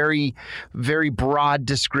Hoover's very, very broad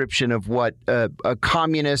description of what a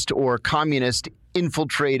communist or communist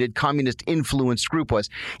infiltrated, communist influenced group was,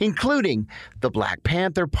 including the Black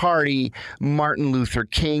Panther Party, Martin Luther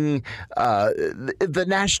King, the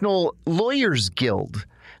National Lawyers Guild,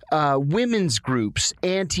 women's groups,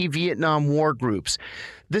 anti-Vietnam War groups.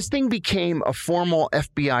 This thing became a formal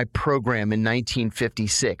FBI program in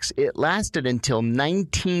 1956. It lasted until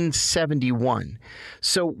 1971.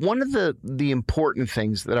 So one of the important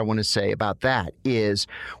things that I want to say about that is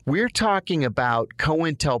we're talking about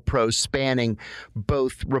COINTELPRO spanning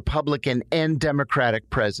both Republican and Democratic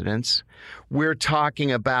presidents. We're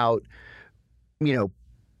talking about,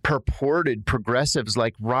 purported progressives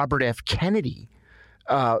like Robert F. Kennedy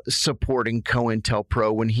supporting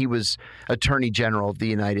COINTELPRO when he was Attorney General of the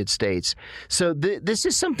United States. So this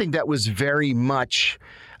is something that was very much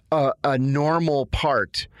a normal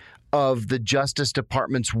part of the Justice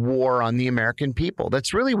Department's war on the American people.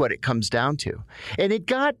 That's really what it comes down to. And it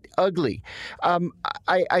got ugly.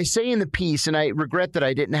 I say in the piece, and I regret that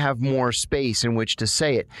I didn't have more space in which to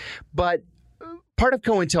say it, but part of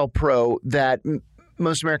COINTELPRO that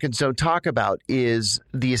most Americans don't talk about is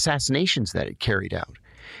the assassinations that it carried out.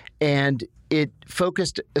 And it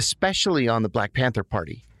focused especially on the Black Panther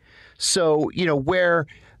Party. So, where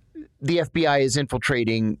the FBI is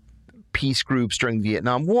infiltrating peace groups during the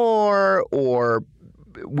Vietnam War or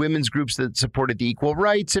women's groups that supported the Equal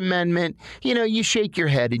Rights Amendment, you shake your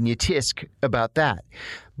head and you tisk about that.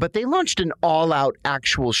 But they launched an all-out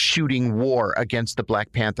actual shooting war against the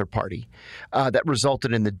Black Panther Party that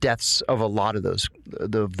resulted in the deaths of a lot of those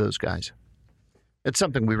guys. It's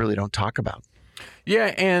something we really don't talk about.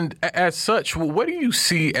 Yeah, and as such, what do you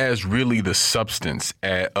see as really the substance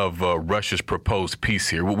of Rush's proposed peace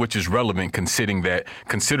here, which is relevant considering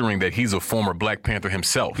that he's a former Black Panther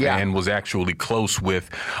himself and was actually close with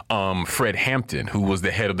Fred Hampton, who was the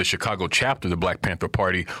head of the Chicago chapter of the Black Panther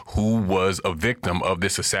Party, who was a victim of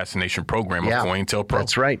this assassination program of COINTELPRO.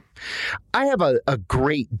 That's right. I have a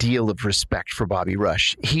great deal of respect for Bobby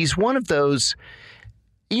Rush. He's one of those...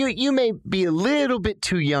 You may be a little bit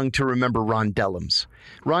too young to remember Ron Dellums.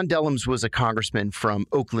 Ron Dellums was a congressman from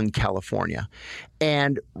Oakland, California.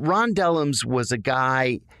 And Ron Dellums was a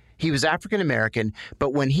guy, he was African American,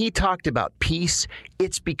 but when he talked about peace,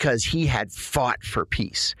 it's because he had fought for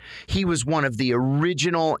peace. He was one of the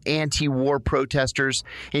original anti-war protesters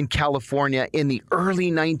in California in the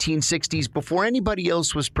early 1960s before anybody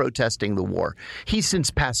else was protesting the war. He's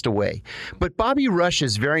since passed away. But Bobby Rush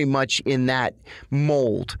is very much in that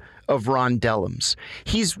mold of Ron Dellums.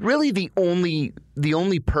 He's really the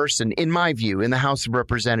only person, in my view, in the House of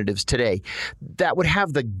Representatives today that would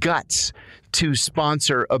have the guts to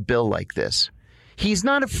sponsor a bill like this. He's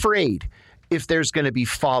not afraid if there's going to be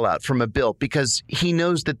fallout from a bill because he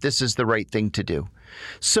knows that this is the right thing to do.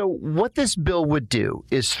 So what this bill would do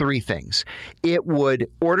is three things. It would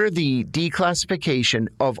order the declassification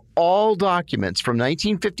of all documents from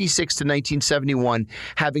 1956 to 1971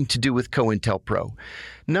 having to do with COINTELPRO.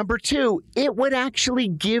 Number two, it would actually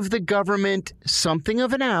give the government something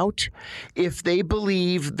of an out if they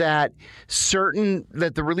believe that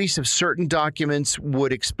the release of certain documents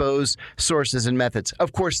would expose sources and methods.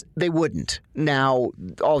 Of course, they wouldn't now,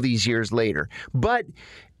 all these years later. But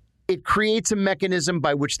it creates a mechanism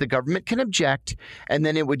by which the government can object, and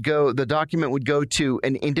then the document would go to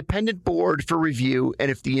an independent board for review. And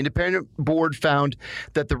if the independent board found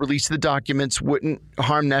that the release of the documents wouldn't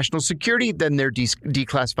harm national security, then they're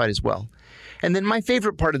declassified as well. And then my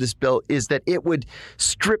favorite part of this bill is that it would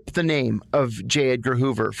strip the name of J.Edgar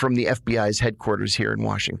Hoover from the FBI's headquarters here in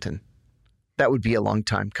Washington. That would be a long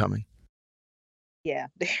time coming. Yeah,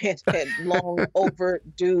 it's been long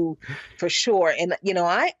overdue for sure. And,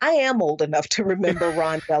 I am old enough to remember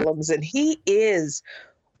Ron Dellums, and he is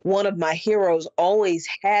one of my heroes, always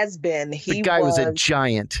has been. The guy was a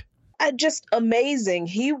giant. Just amazing.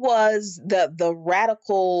 He was the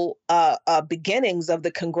radical beginnings of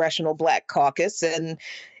the Congressional Black Caucus. And,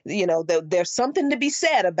 there's something to be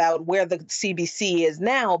said about where the CBC is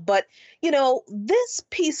now. But, this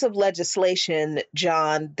piece of legislation,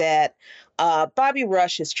 John, that Bobby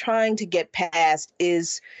Rush is trying to get passed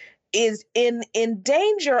is in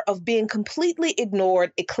danger of being completely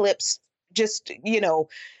ignored, eclipsed, just,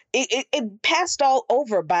 it passed all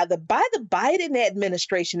over by the Biden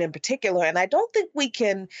administration in particular. And I don't think we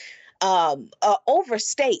can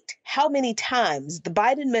overstate how many times the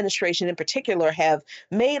Biden administration in particular have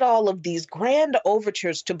made all of these grand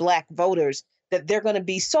overtures to Black voters that they're going to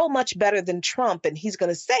be so much better than Trump and he's going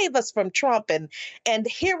to save us from Trump. And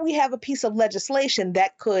here we have a piece of legislation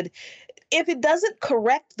that could if it doesn't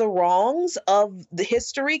correct the wrongs of the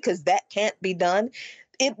history, because that can't be done,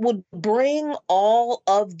 it would bring all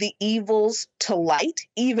of the evils to light,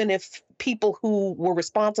 even if people who were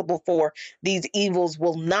responsible for these evils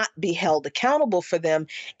will not be held accountable for them.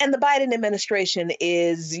 And the Biden administration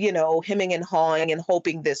is, hemming and hawing and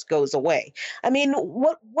hoping this goes away. I mean,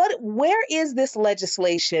 where is this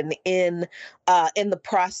legislation in the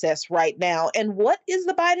process right now? And what is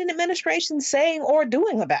the Biden administration saying or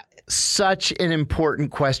doing about it? Such an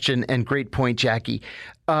important question and great point, Jacquie.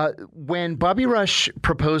 When Bobby Rush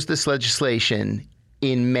proposed this legislation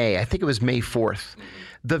in May, I think it was May 4th,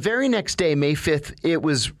 the very next day, May 5th, it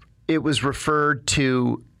was referred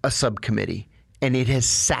to a subcommittee, and it has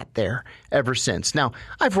sat there ever since. Now,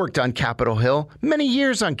 I've worked on Capitol Hill, many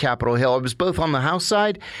years on Capitol Hill. I was both on the House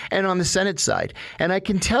side and on the Senate side. And I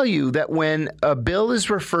can tell you that when a bill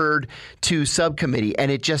is referred to subcommittee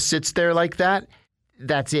and it just sits there like that,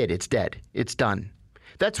 that's it. It's dead. It's done.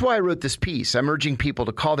 That's why I wrote this piece. I'm urging people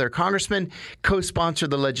to call their congressman, co-sponsor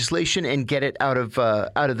the legislation, and get it out of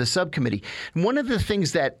the subcommittee. One of the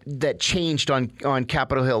things that changed on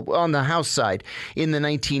Capitol Hill, on the House side, in the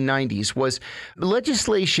 1990s was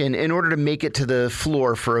legislation, in order to make it to the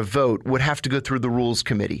floor for a vote, would have to go through the Rules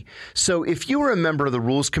Committee. So if you were a member of the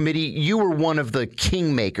Rules Committee, you were one of the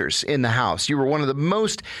kingmakers in the House. You were one of the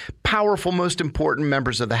most powerful, most important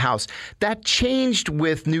members of the House. That changed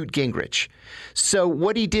with Newt Gingrich. So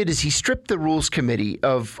what he did is he stripped the Rules Committee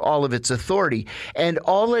of all of its authority, and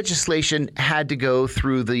all legislation had to go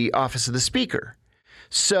through the office of the Speaker.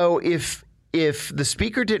 So if the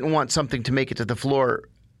Speaker didn't want something to make it to the floor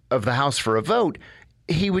of the House for a vote,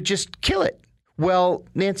 he would just kill it. Well,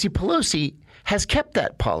 Nancy Pelosi has kept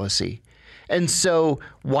that policy. And so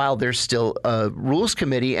while there's still a Rules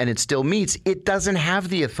Committee and it still meets, it doesn't have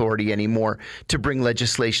the authority anymore to bring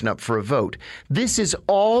legislation up for a vote. This is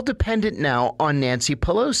all dependent now on Nancy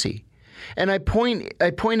Pelosi. And I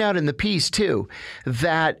point out in the piece, too,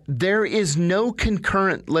 that there is no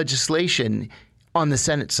concurrent legislation on the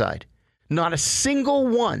Senate side. Not a single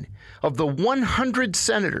one of the 100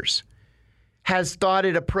 senators has thought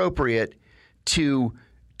it appropriate to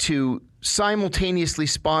simultaneously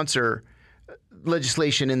sponsor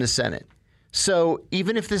legislation in the Senate. So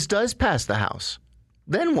even if this does pass the House,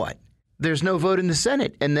 then what? There's no vote in the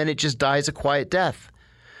Senate, and then it just dies a quiet death.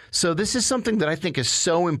 So this is something that I think is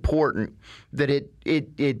so important that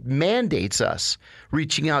it mandates us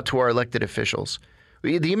reaching out to our elected officials.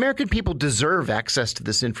 The American people deserve access to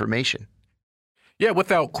this information. Yeah,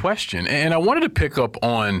 without question. And I wanted to pick up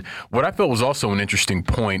on what I felt was also an interesting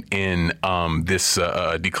point in this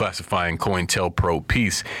declassifying COINTELPRO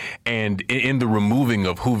piece and in the removing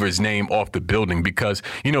of Hoover's name off the building, because,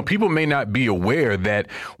 people may not be aware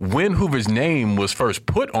that when Hoover's name was first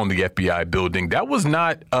put on the FBI building, that was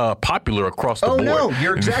not popular across the board. Oh, no,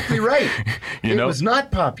 you're exactly right. It was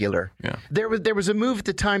not popular. Yeah. There was a move at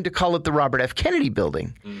the time to call it the Robert F. Kennedy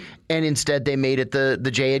building, and instead they made it the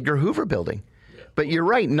J.Edgar Hoover building. But you're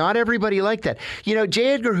right. Not everybody liked that.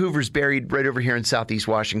 J.Edgar Hoover's buried right over here in Southeast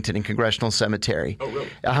Washington in Congressional Cemetery. Oh, really?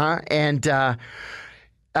 And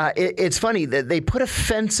it's funny that they put a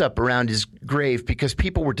fence up around his grave because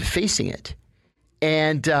people were defacing it.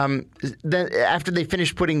 And then after they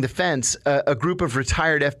finished putting the fence, a group of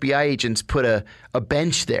retired FBI agents put a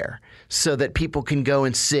bench there so that people can go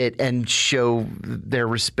and sit and show their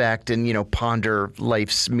respect and, ponder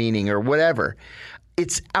life's meaning or whatever.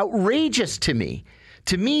 It's outrageous to me.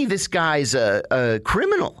 To me, this guy's a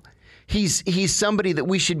criminal. He's somebody that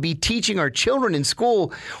we should be teaching our children in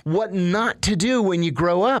school what not to do when you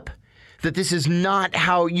grow up, that this is not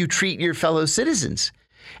how you treat your fellow citizens.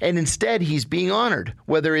 And instead, he's being honored,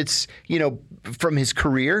 whether it's, from his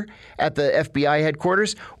career at the FBI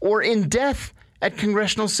headquarters or in death at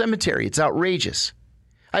Congressional Cemetery. It's outrageous.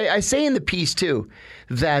 I say in the piece, too,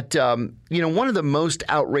 that, one of the most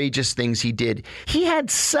outrageous things he did, he had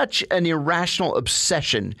such an irrational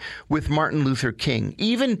obsession with Martin Luther King.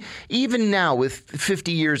 Even now, with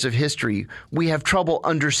 50 years of history, we have trouble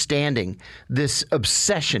understanding this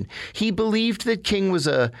obsession. He believed that King was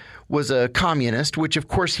a communist, which, of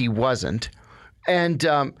course, he wasn't. And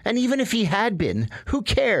even if he had been, who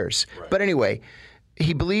cares? Right. But anyway,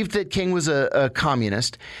 he believed that King was a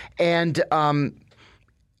communist. And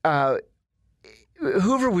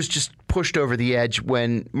Hoover was just pushed over the edge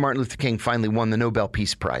when Martin Luther King finally won the Nobel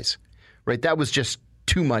Peace Prize, right? That was just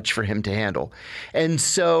too much for him to handle. And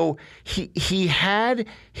so he had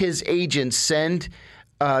his agents send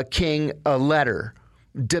King a letter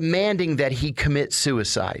demanding that he commit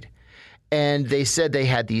suicide. And they said they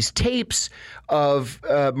had these tapes of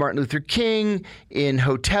Martin Luther King in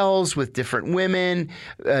hotels with different women,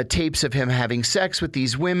 tapes of him having sex with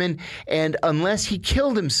these women. And unless he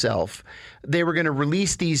killed himself, they were going to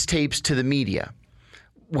release these tapes to the media.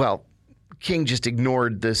 Well, King just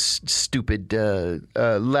ignored this stupid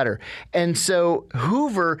letter. And so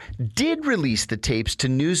Hoover did release the tapes to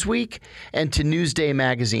Newsweek and to Newsday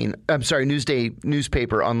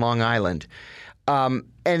newspaper on Long Island.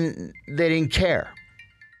 And they didn't care.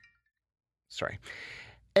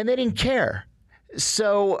 And they didn't care.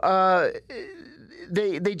 So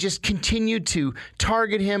they just continued to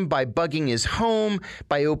target him by bugging his home,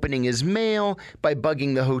 by opening his mail, by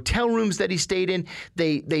bugging the hotel rooms that he stayed in.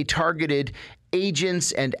 They targeted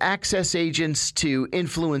agents and access agents to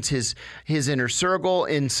influence his inner circle,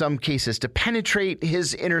 in some cases to penetrate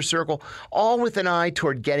his inner circle, all with an eye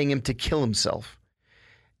toward getting him to kill himself.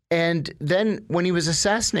 And then when he was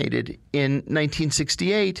assassinated in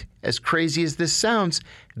 1968, as crazy as this sounds,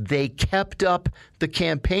 they kept up the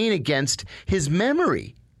campaign against his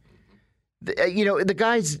memory. The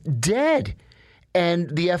guy's dead. And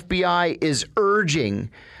the FBI is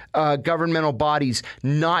urging governmental bodies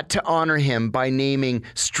not to honor him by naming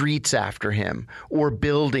streets after him or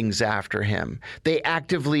buildings after him. They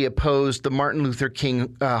actively opposed the Martin Luther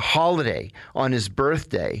King holiday on his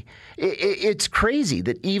birthday. It's crazy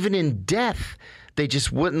that even in death, they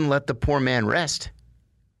just wouldn't let the poor man rest.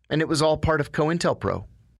 And it was all part of COINTELPRO.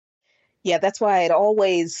 Yeah, that's why it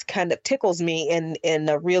always kind of tickles me in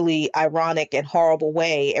a really ironic and horrible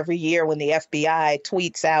way every year when the FBI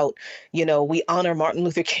tweets out, we honor Martin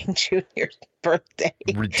Luther King Jr.'s birthday.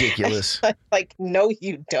 Ridiculous. Like, no,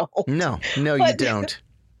 you don't. No, you don't.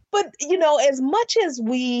 But, as much as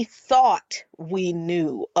we thought we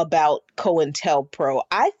knew about COINTELPRO,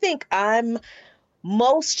 I think I'm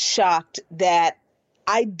most shocked that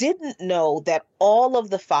I didn't know that all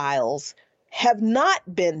of the files have not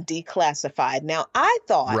been declassified. Now, I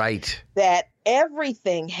thought that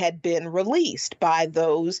everything had been released by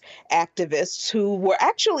those activists who were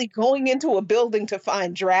actually going into a building to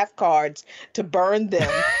find draft cards to burn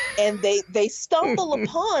them. And they stumble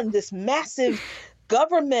upon this massive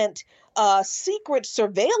government secret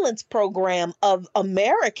surveillance program of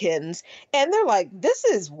Americans. And they're like, this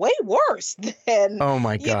is way worse than, oh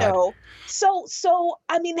my God. So,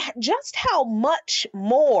 I mean, just how much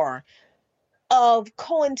more of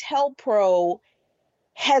COINTELPRO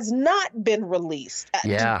has not been released.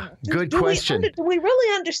 Yeah, good question. Do we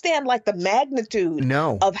really understand the magnitude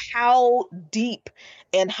of how deep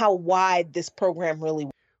and how wide this program really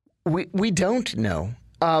was? We don't know.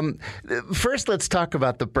 First, let's talk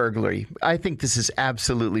about the burglary. I think this is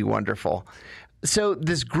absolutely wonderful. So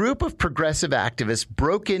this group of progressive activists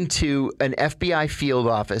broke into an FBI field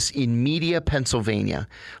office in Media, Pennsylvania,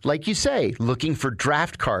 like you say, looking for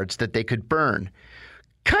draft cards that they could burn.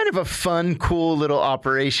 Kind of a fun, cool little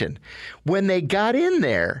operation. When they got in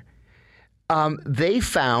there, they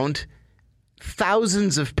found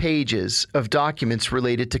thousands of pages of documents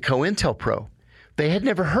related to COINTELPRO. They had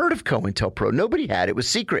never heard of COINTELPRO. Nobody had. It was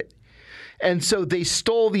secret. And so they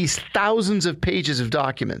stole these thousands of pages of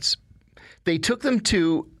documents. They took them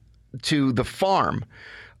to the farm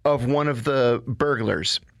of one of the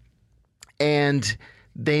burglars, and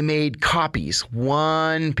they made copies,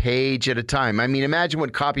 one page at a time. I mean, imagine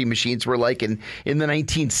what copy machines were like in the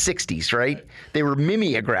 1960s, right? They were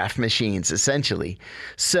mimeograph machines, essentially.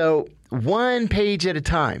 So one page at a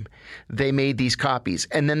time, they made these copies,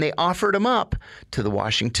 and then they offered them up to the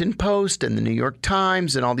Washington Post and the New York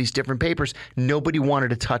Times and all these different papers. Nobody wanted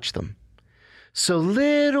to touch them. So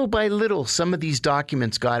little by little, some of these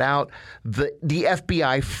documents got out. The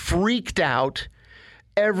FBI freaked out.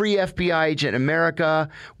 Every FBI agent in America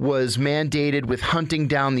was mandated with hunting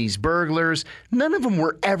down these burglars. None of them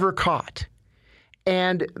were ever caught.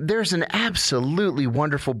 And there's an absolutely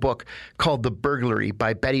wonderful book called The Burglary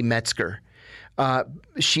by Betty Metzger.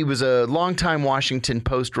 She was a longtime Washington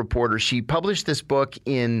Post reporter. She published this book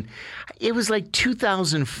it was like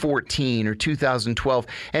 2014 or 2012,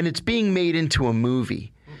 and it's being made into a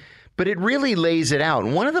movie. But it really lays it out.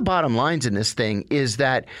 And one of the bottom lines in this thing is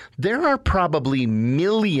that there are probably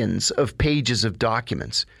millions of pages of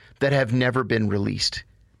documents that have never been released.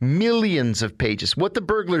 Millions of pages. What the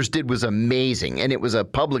burglars did was amazing, and it was a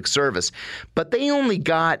public service. But they only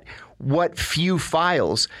got what few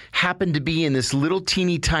files happened to be in this little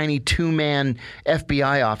teeny tiny two-man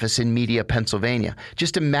FBI office in Media, Pennsylvania.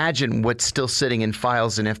 Just imagine what's still sitting in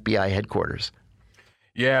files in FBI headquarters.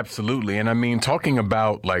 Yeah, absolutely. And I mean, talking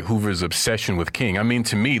about like Hoover's obsession with King, I mean,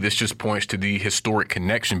 to me, this just points to the historic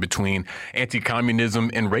connection between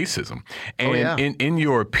anti-communism and racism. And in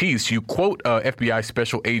your piece, you quote FBI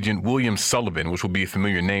Special Agent William Sullivan, which will be a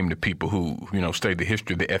familiar name to people who, study the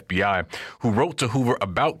history of the FBI, who wrote to Hoover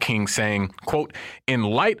about King saying, quote, "In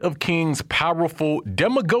light of King's powerful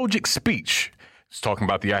demagogic speech," it's talking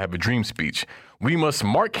about the I Have a Dream speech, "we must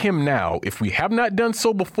mark him now, if we have not done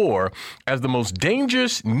so before, as the most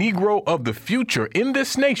dangerous Negro of the future in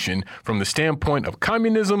this nation from the standpoint of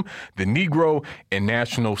communism, the Negro, and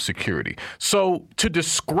national security." So to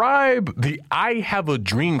describe the I Have a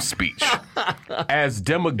Dream speech as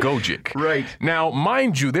demagogic. Right. Now,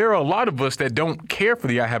 mind you, there are a lot of us that don't care for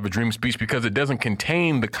the I Have a Dream speech because it doesn't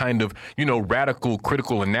contain the kind of, radical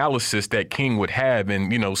critical analysis that King would have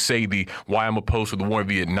and, say the why I'm opposed to the war in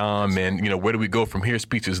Vietnam and, where do we go from here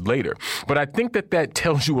speeches later. But I think that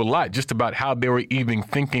tells you a lot just about how they were even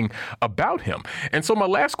thinking about him. And so my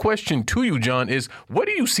last question to you, John, is what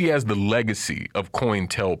do you see as the legacy of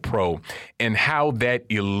COINTELPRO and how that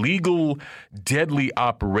illegal, deadly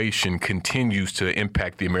operation continues to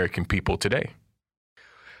impact the American people today?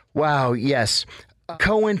 Wow, yes.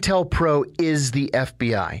 COINTELPRO is the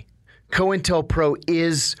FBI. COINTELPRO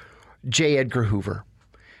is J.Edgar Hoover.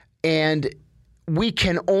 And we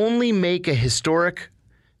can only make a historical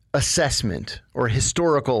assessment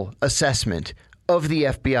of the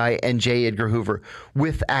FBI and J.Edgar Hoover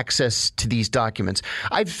with access to these documents.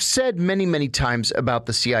 I've said many, many times about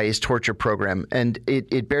the CIA's torture program, and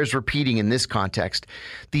it bears repeating in this context.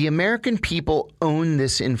 The American people own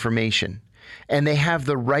this information, and they have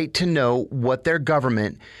the right to know what their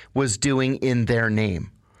government was doing in their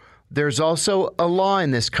name. There's also a law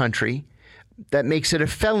in this country that makes it a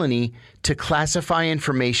felony to classify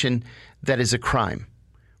information that is a crime,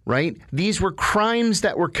 right? These were crimes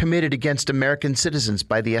that were committed against American citizens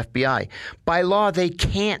by the FBI. By law, they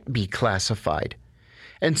can't be classified.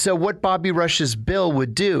 And so what Bobby Rush's bill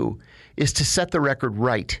would do is to set the record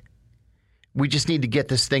right. We just need to get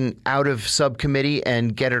this thing out of subcommittee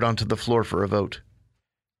and get it onto the floor for a vote.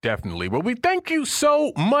 Definitely. Well, we thank you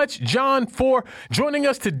so much, John, for joining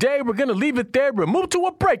us today. We're going to leave it there. We'll move to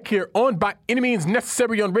a break here on By Any Means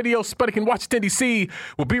Necessary on Radio Sputnik in Washington, D.C.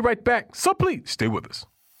 We'll be right back, so please stay with us.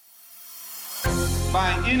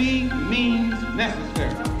 By any means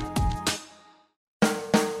necessary.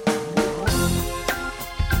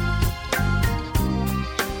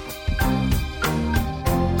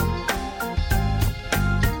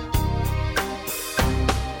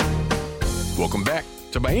 Welcome back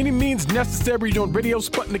to By Any Means Necessary on Radio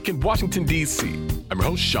Sputnik in Washington, D.C. I'm your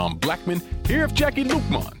host, Sean Blackmon, here with Jacquie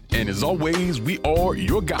Luqman. And as always, we are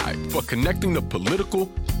your guide for connecting the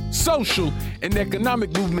political, social, and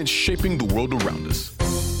economic movements shaping the world around us.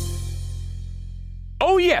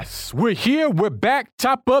 Oh, yes, we're here. We're back.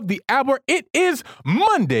 Top of the hour. It is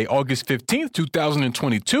Monday, August 15th,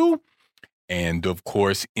 2022. And of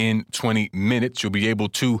course, in 20 minutes, you'll be able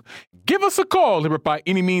to give us a call here By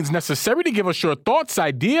Any Means Necessary to give us your thoughts,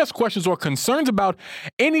 ideas, questions, or concerns about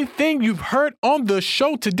anything you've heard on the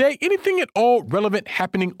show today, anything at all relevant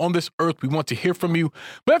happening on this earth. We want to hear from you.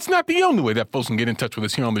 But that's not the only way that folks can get in touch with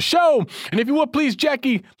us here on the show. And if you would, please,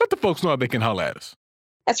 Jacquie, let the folks know how they can holler at us.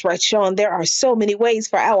 That's right, Sean. There are so many ways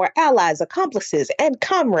for our allies, accomplices, and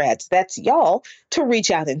comrades, that's y'all, to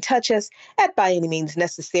reach out and touch us at By Any Means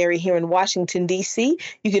Necessary here in Washington, D.C.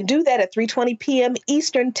 You can do that at 3:20 p.m.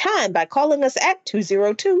 Eastern Time by calling us at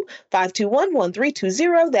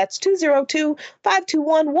 202-521-1320. That's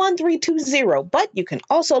 202-521-1320. But you can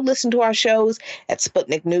also listen to our shows at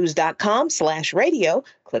SputnikNews.com/radio.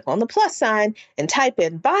 Click on the plus sign and type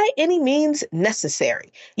in By Any Means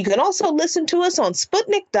Necessary. You can also listen to us on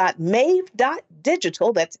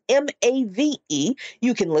Sputnik.mave.digital. That's MAVE.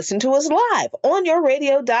 You can listen to us live on your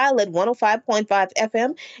radio dial at 105.5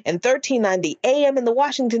 FM and 1390 AM in the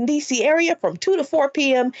Washington, D.C. area from 2 to 4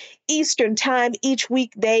 p.m. Eastern Time each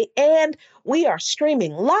weekday. And we are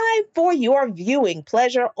streaming live for your viewing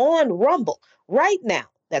pleasure on Rumble right now.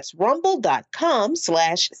 That's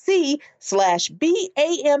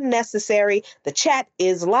rumble.com/C/BAM necessary. The chat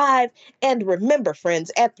is live. And remember,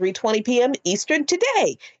 friends, at 3:20 p.m. Eastern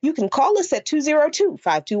today, you can call us at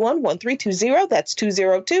 202-521-1320. That's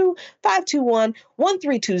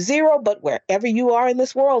 202-521-1320. But wherever you are in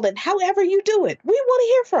this world and however you do it, we want to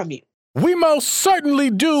hear from you. We most certainly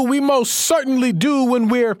do. We most certainly do.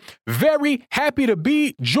 And we're very happy to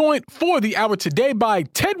be joined for the hour today by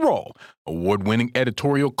Ted Rall, award-winning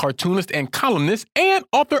editorial, cartoonist, and columnist, and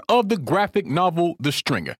author of the graphic novel The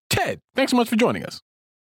Stringer. Ted, thanks so much for joining us.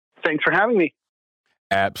 Thanks for having me.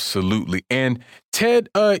 Absolutely. And Ted,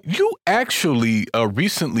 you actually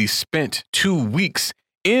recently spent 2 weeks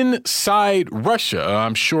inside Russia.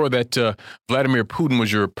 I'm sure that Vladimir Putin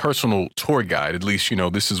was your personal tour guide. At least,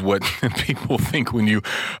 this is what people think when you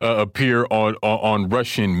appear on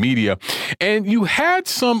Russian media. And you had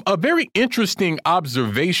some very interesting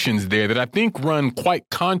observations there that I think run quite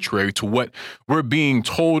contrary to what we're being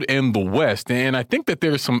told in the West. And I think that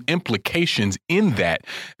there's some implications in that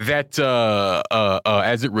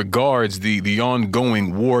as it regards the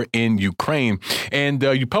ongoing war in Ukraine. And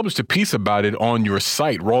you published a piece about it on your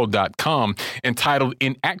site, Raw.com, entitled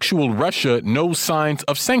 "In Actual Russia, No Signs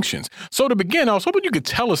of Sanctions." So to begin, I was hoping you could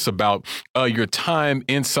tell us about your time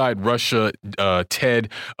inside Russia, Ted.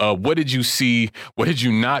 What did you see? What did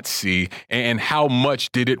you not see? And how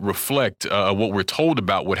much did it reflect what we're told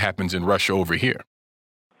about what happens in Russia over here?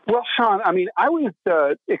 Well, Sean, I was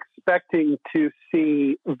expecting to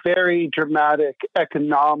see very dramatic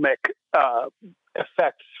economic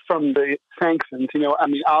effects from the sanctions.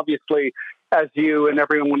 Obviously, as you and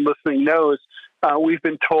everyone listening knows, we've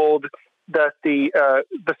been told that the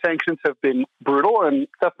sanctions have been brutal, and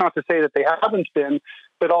that's not to say that they haven't been,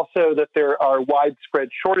 but also that there are widespread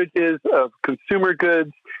shortages of consumer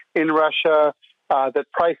goods in Russia, that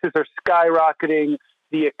prices are skyrocketing,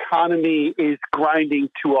 the economy is grinding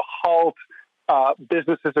to a halt,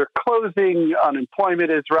 businesses are closing,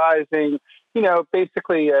 unemployment is rising,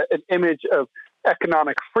 basically an image of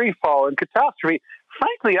economic freefall and catastrophe.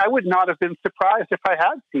 Frankly, I would not have been surprised if I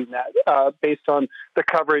had seen that, based on the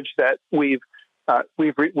coverage that we've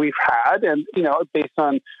had, and based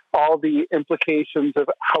on all the implications of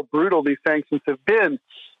how brutal these sanctions have been.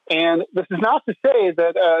 And this is not to say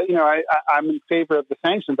that I'm in favor of the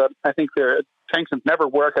sanctions. I think sanctions never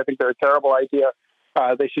work. I think they're a terrible idea.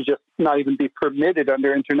 They should just not even be permitted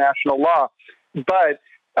under international law. But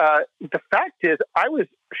the fact is, I was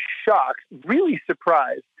shocked, really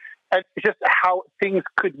surprised at just how things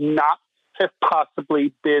could not have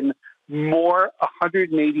possibly been more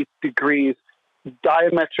 180 degrees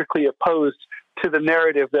diametrically opposed to the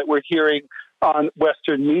narrative that we're hearing on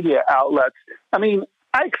Western media outlets.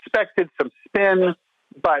 I expected some spin,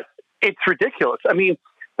 but it's ridiculous. The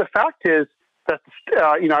fact is that,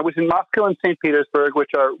 I was in Moscow and St. Petersburg,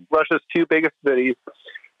 which are Russia's two biggest cities.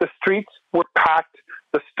 The streets were packed.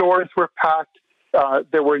 The stores were packed.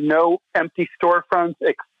 There were no empty storefronts,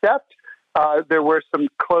 except there were some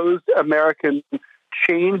closed American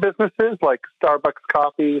chain businesses like Starbucks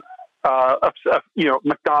coffee,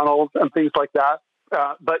 McDonald's and things like that.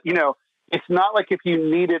 But it's not like if you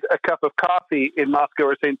needed a cup of coffee in Moscow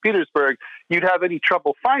or St. Petersburg, you'd have any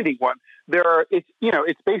trouble finding one.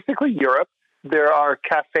 It's basically Europe. There are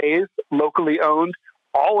cafes locally owned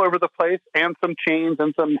all over the place, and some chains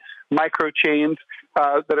and some micro chains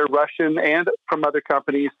that are Russian and from other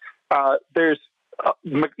companies. There's,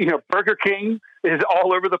 Burger King is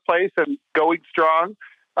all over the place and going strong.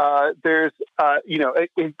 There's,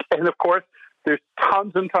 and of course, there's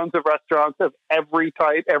tons and tons of restaurants of every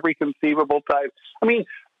type, every conceivable type.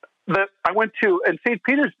 I went to, in St.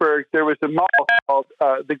 Petersburg, there was a mall called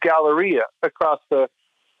the Galleria across the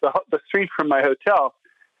street from my hotel.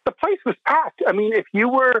 The place was packed. If you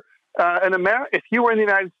were if you were in the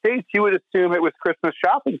United States, you would assume it was Christmas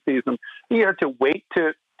shopping season. You had to wait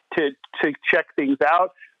to check things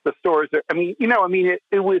out. The stores are,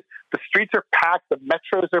 it was, the streets are packed. The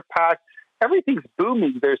metros are packed. Everything's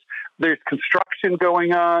booming. There's construction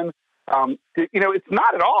going on. It's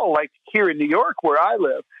not at all like here in New York where I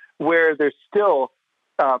live, where there's still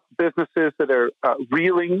businesses that are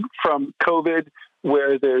reeling from COVID,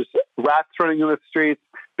 where there's rats running in the streets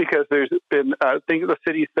because there's been the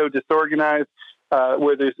city is so disorganized,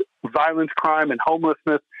 where there's violent crime and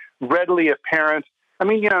homelessness readily apparent.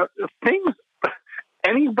 Things.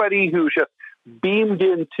 Anybody who just beamed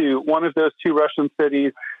into one of those two Russian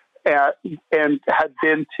cities and had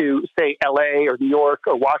been to, say, L.A. or New York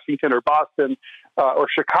or Washington or Boston or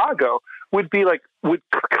Chicago would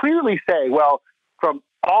clearly say, well, from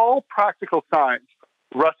all practical signs,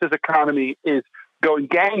 Russia's economy is going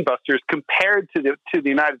gangbusters compared to the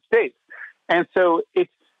United States. And so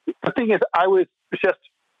the thing is, I was just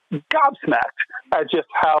gobsmacked at just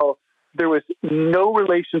how there was no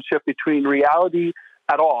relationship between reality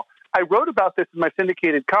at all. I wrote about this in my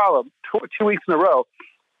syndicated column 2 weeks in a row,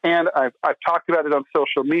 and I've talked about it on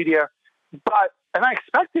social media. And I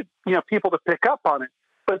expected people to pick up on it,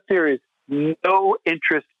 but there is no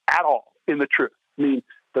interest at all in the truth.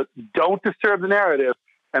 Don't disturb the narrative.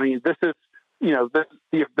 This is the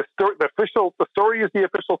story. The story is the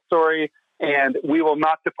official story, and we will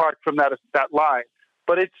not depart from that line.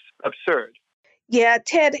 But it's absurd. Yeah,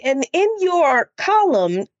 Ted, and in your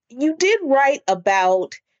column, you did write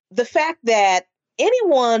about the fact that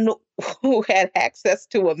anyone who had access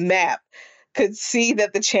to a map could see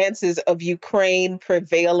that the chances of Ukraine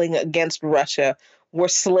prevailing against Russia were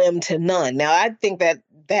slim to none. Now, I think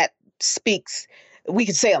that speaks, we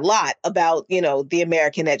could say a lot about, the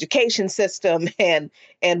American education system and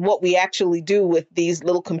what we actually do with these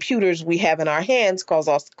little computers we have in our hands called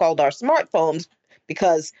our smartphones,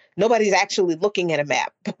 because nobody's actually looking at a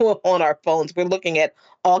map on our phones. We're looking at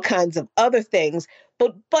all kinds of other things.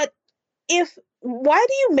 But why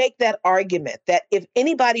do you make that argument that if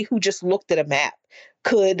anybody who just looked at a map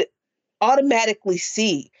could automatically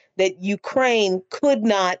see that Ukraine could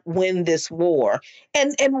not win this war?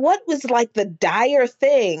 And what was like the dire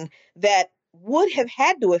thing that would have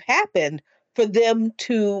had to have happened for them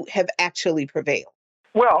to have actually prevailed?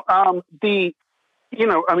 Well,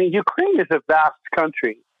 Ukraine is a vast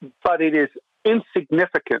country, but it is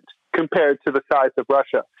insignificant compared to the size of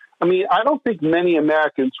Russia. I mean, I don't think many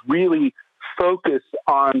Americans really focus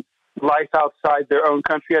on life outside their own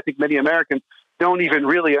country. I think many Americans don't even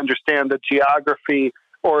really understand the geography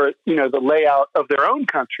or, the layout of their own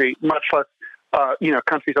country, much less,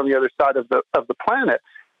 countries on the other side of the planet.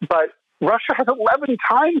 But Russia has 11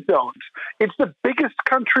 time zones. It's the biggest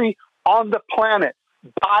country on the planet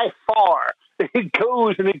by far. It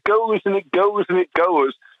goes and it goes and it goes and it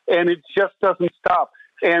goes, and it just doesn't stop.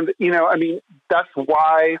 And, that's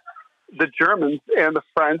why the Germans and the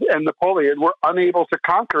French and Napoleon were unable to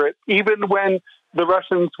conquer it, even when the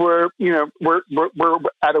Russians were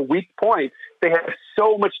at a weak point. They had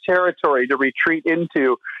so much territory to retreat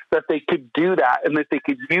into that they could do that, and that they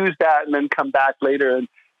could use that and then come back later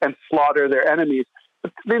and slaughter their enemies.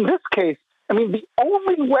 But in this case, the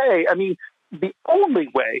only way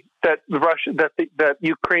that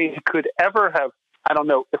Ukraine could ever have, I don't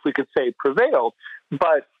know if we could say prevailed,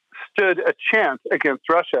 but stood a chance against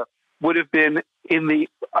Russia would have been in the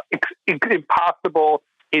impossible,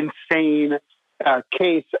 insane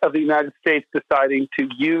case of the United States deciding to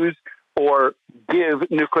use or give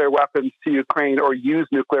nuclear weapons to Ukraine or use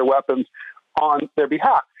nuclear weapons on their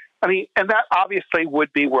behalf. And that obviously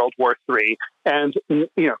would be World War III. And,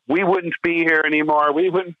 we wouldn't be here anymore. We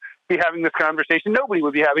wouldn't be having this conversation. Nobody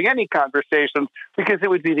would be having any conversations because it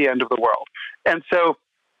would be the end of the world. And so,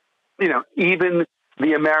 even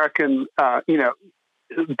the American,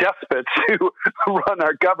 despots who run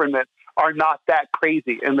our government are not that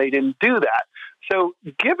crazy, and they didn't do that. So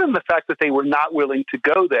given the fact that they were not willing to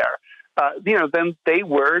go there, then they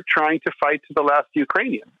were trying to fight to the last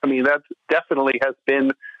Ukrainian. That definitely has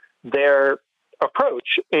been their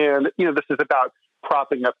approach. And, this is about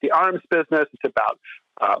propping up the arms business. It's about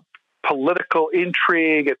political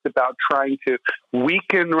intrigue. It's about trying to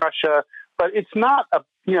weaken Russia. But it's not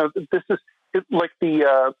this is like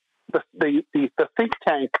the think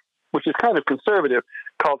tank, which is kind of conservative,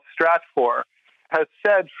 called Stratfor, has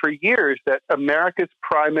said for years that America's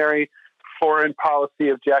primary foreign policy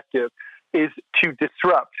objective is to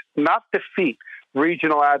disrupt, not defeat,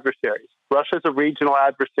 regional adversaries. Russia's a regional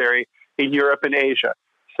adversary in Europe and Asia.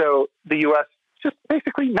 So the U.S. just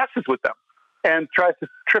basically messes with them and tries to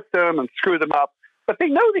trip them and screw them up. But they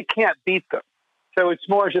know they can't beat them. So it's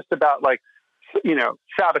more just about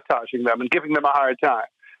sabotaging them and giving them a hard time.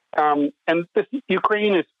 And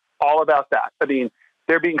Ukraine is all about that.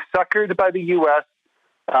 They're being suckered by the U.S.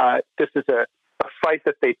 This is a fight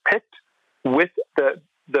that they picked with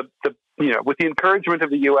with the encouragement of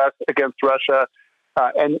the U.S. against Russia,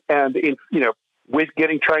 with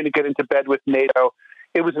trying to get into bed with NATO.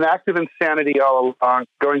 It was an act of insanity all along,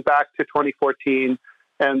 going back to 2014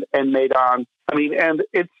 and Maidan. And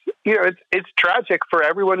it's tragic for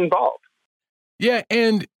everyone involved. Yeah,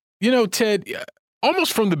 and Ted,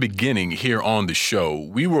 almost from the beginning here on the show,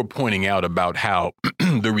 we were pointing out about how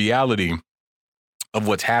the reality of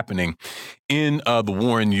what's happening in the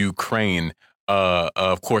war in Ukraine,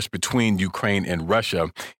 of course, between Ukraine and Russia,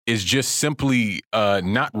 is just simply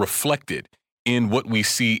not reflected in what we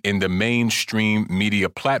see in the mainstream media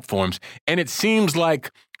platforms. And it seems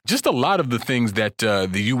like just a lot of the things that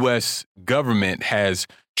the U.S. government has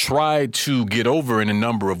tried to get over in a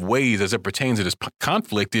number of ways as it pertains to this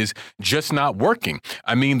conflict is just not working.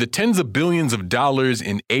 The tens of billions of dollars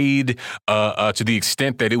in aid to the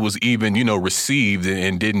extent that it was even, received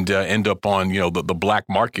and didn't end up on, the black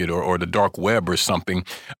market or the dark web or something.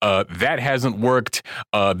 That hasn't worked.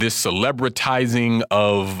 This celebritizing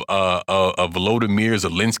of Volodymyr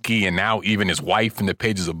Zelensky and now even his wife in the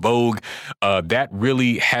pages of Vogue, that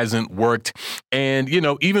really hasn't worked. And,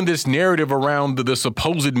 even this narrative around the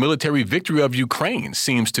supposed supposed military victory of Ukraine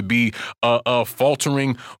seems to be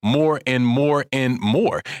faltering more and more and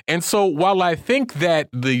more. And so while I think that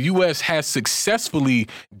the U.S. has successfully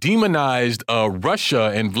demonized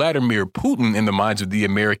Russia and Vladimir Putin in the minds of the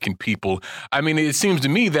American people, I mean, it seems to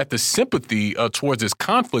me that the sympathy towards this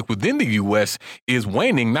conflict within the U.S. is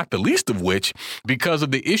waning, not the least of which because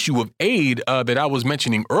of the issue of aid that I was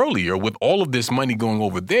mentioning earlier, with all of this money going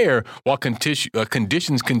over there while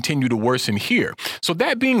conditions continue to worsen here. So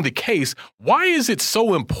that being the case, why is it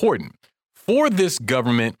so important for this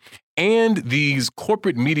government and these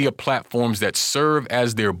corporate media platforms that serve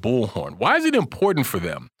as their bullhorn? Why is it important for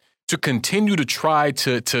them to continue to try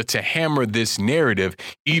to hammer this narrative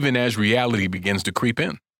even as reality begins to creep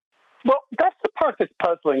in? Well, that's the part that's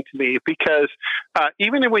puzzling to me, because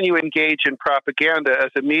even when you engage in propaganda as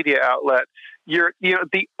a media outlet,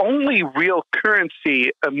 the only real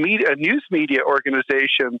currency a news media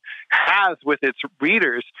organization has with its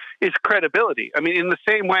readers is credibility. I mean, in the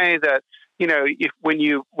same way that, when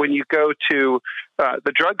you go to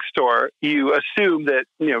the drugstore, you assume that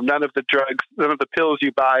none of the pills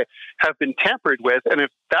you buy have been tampered with, and if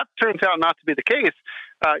that turns out not to be the case,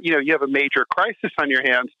 you have a major crisis on your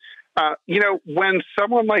hands. When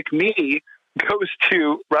someone like me goes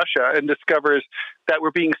to Russia and discovers that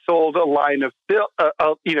we're being sold a line of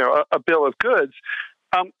a bill of goods,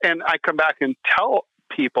 and I come back and tell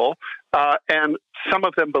people, and some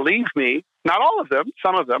of them believe me, not all of them,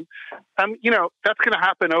 some of them, that's going to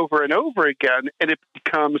happen over and over again, and it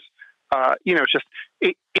becomes,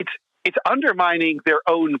 it's undermining their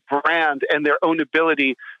own brand and their own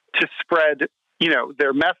ability to spread,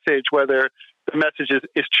 their message, whether the message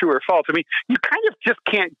is true or false. I mean, you kind of just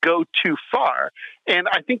can't go too far. And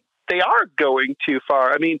I think they are going too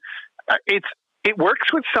far. I mean, it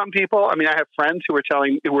works with some people. I mean, I have friends who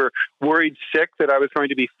were worried sick that I was going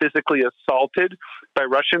to be physically assaulted by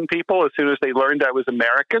Russian people as soon as they learned I was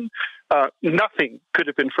American. Nothing could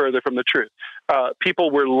have been further from the truth.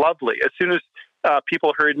 People were lovely. As soon as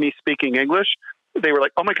people heard me speaking English, they were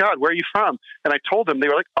like, "Oh my God, where are you from?" And I told them. They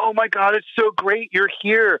were like, "Oh my God, it's so great you're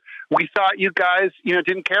here. We thought you guys,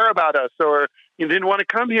 didn't care about us, or you didn't want to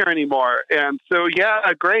come here anymore. And so, yeah,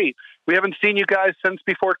 great. We haven't seen you guys since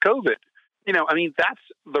before COVID." I mean, that's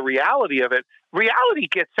the reality of it. Reality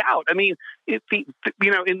gets out. I mean, in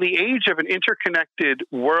the age of an interconnected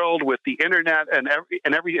world with the internet and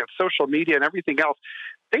social media and everything else,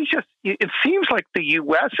 it seems like the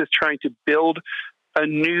U.S. is trying to build a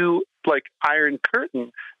new Iron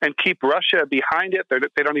Curtain and keep Russia behind it.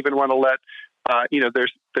 They don't even want to let,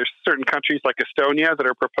 there's certain countries like Estonia that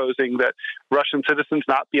are proposing that Russian citizens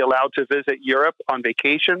not be allowed to visit Europe on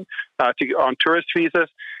vacation, on tourist visas.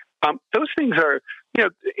 Those things are,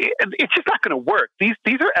 it's just not going to work. These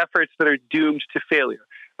are efforts that are doomed to failure.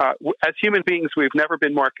 As human beings, we've never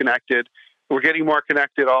been more connected. We're getting more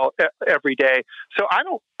connected every day. So I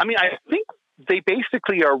think they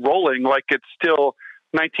basically are rolling like it's still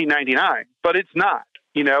 1999, but it's not.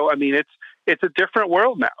 I mean, it's a different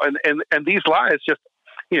world now, and these lies just,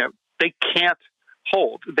 they can't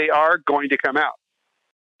hold. They are going to come out.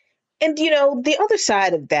 And, the other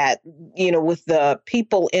side of that, with the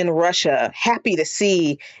people in Russia happy to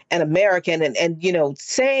see an American and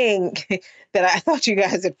saying that I thought you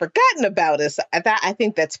guys had forgotten about us. I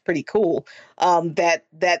think that's pretty cool, that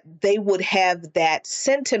they would have that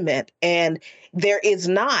sentiment. And there is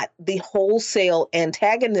not the wholesale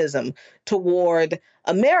antagonism toward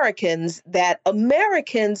Americans that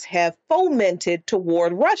Americans have fomented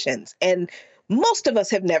toward Russians. And most of us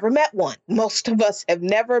have never met one. Most of us have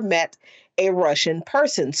never met a Russian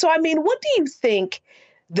person. So, I mean, what do you think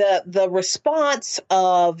the response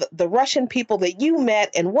of the Russian people that you met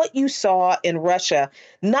and what you saw in Russia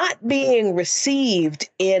not being received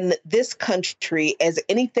in this country as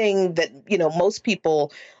anything that, most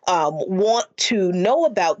people want to know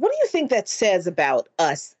about? What do you think that says about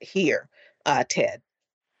us here, Ted?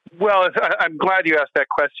 Well, I'm glad you asked that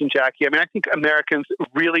question, Jackie. I mean, I think Americans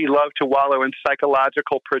really love to wallow in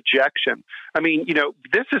psychological projection. I mean,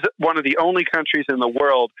 this is one of the only countries in the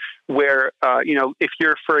world where, if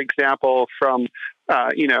you're, for example, from,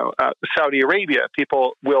 Saudi Arabia,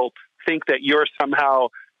 people will think that you're somehow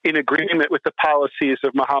in agreement with the policies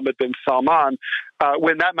of Mohammed bin Salman,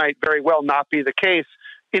 when that might very well not be the case.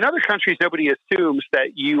 In other countries, nobody assumes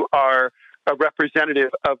that you are a representative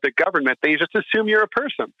of the government. They just assume you're a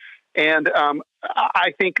person. And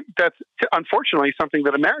I think that's unfortunately something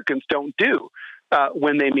that Americans don't do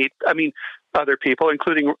when they meet, other people,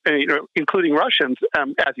 including Russians,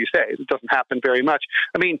 as you say. It doesn't happen very much.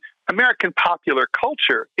 I mean, American popular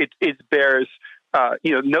culture, it bears,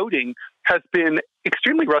 noting has been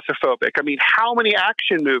extremely Russophobic. I mean, how many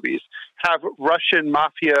action movies have Russian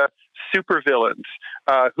mafia supervillains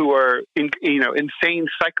who are insane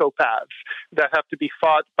psychopaths that have to be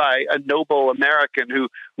fought by a noble American who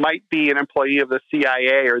might be an employee of the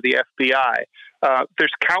CIA or the FBI?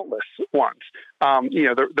 There's countless ones.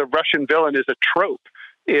 The Russian villain is a trope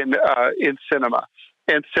in cinema.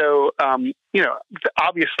 And so,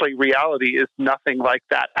 obviously reality is nothing like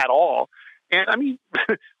that at all. And I mean,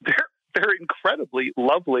 they're incredibly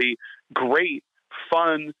lovely, great,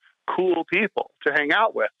 fun, cool people to hang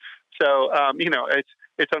out with. So,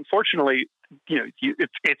 it's unfortunately,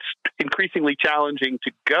 it's increasingly challenging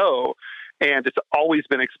to go, and it's always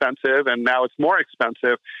been expensive, and now it's more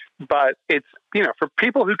expensive. But it's, for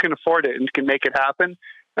people who can afford it and can make it happen,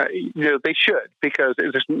 they should, because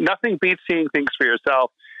there's nothing beats seeing things for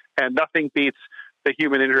yourself, and nothing beats the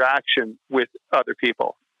human interaction with other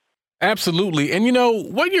people. Absolutely. And,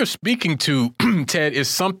 what you're speaking to, Ted, is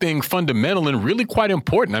something fundamental and really quite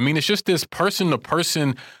important. I mean, it's just this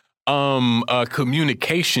person-to-person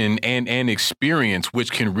communication and experience,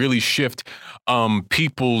 which can really shift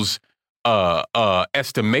people's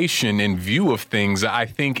estimation and view of things, I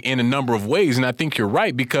think, in a number of ways. And I think you're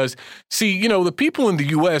right, because, see, the people in the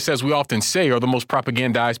U.S., as we often say, are the most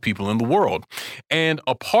propagandized people in the world. And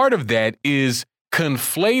a part of that is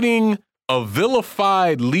conflating a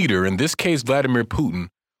vilified leader, in this case, Vladimir Putin,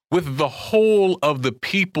 with the whole of the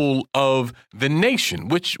people of the nation,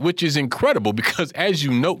 which is incredible because, as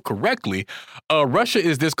you note correctly, Russia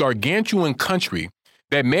is this gargantuan country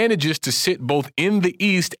that manages to sit both in the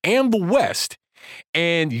East and the West.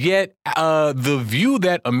 And yet the view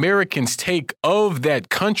that Americans take of that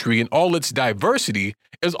country and all its diversity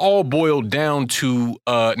is all boiled down to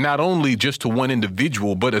not only just to one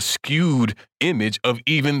individual, but a skewed image of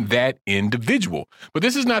even that individual. But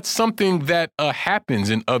this is not something that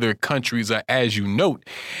happens in other countries, as you note.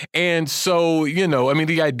 And so,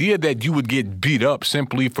 the idea that you would get beat up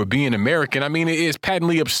simply for being American, it is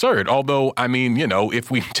patently absurd. Although,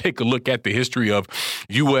 if we take a look at the history of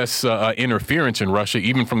U.S. interference in Russia,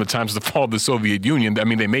 even from the times of the fall of the Soviet Union,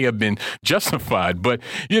 they may have been justified. But,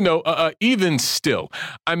 even still,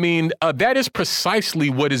 that is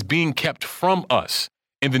precisely what is being kept from us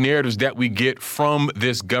in the narratives that we get from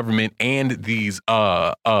this government and these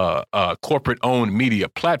corporate-owned media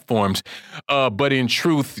platforms. But in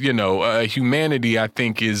truth, humanity, I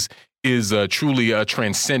think, is truly a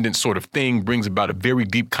transcendent sort of thing, brings about a very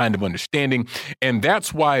deep kind of understanding. And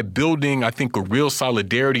that's why building, I think, a real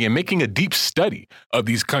solidarity and making a deep study of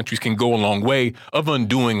these countries can go a long way of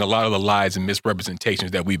undoing a lot of the lies and misrepresentations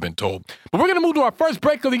that we've been told. But we're going to move to our first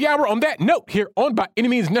break of the hour on that note here on By Any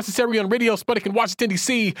Means Necessary on Radio Sputnik in Washington,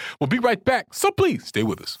 D.C. We'll be right back, so please stay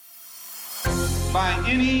with us. By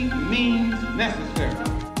any means necessary.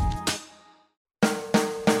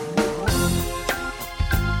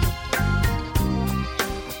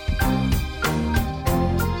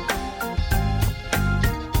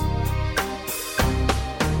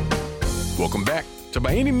 Welcome back to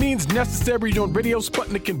By Any Means Necessary on Radio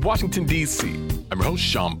Sputnik in Washington, D.C. I'm your host,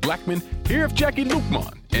 Sean Blackmon, here with Jacquie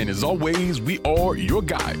Luqman. And as always, we are your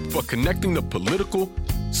guide for connecting the political,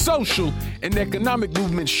 social, and economic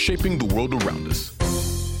movements shaping the world around us.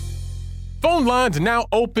 Phone lines are now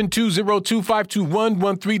open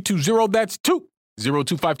 202-521-1320. That's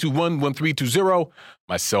 202-521-1320.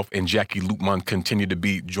 Myself and Jacquie Luqman continue to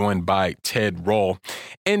be joined by Ted Rall.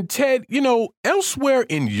 And Ted, elsewhere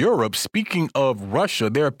in Europe, speaking of Russia,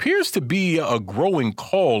 there appears to be a growing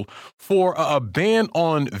call for a ban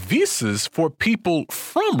on visas for people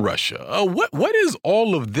from Russia. What is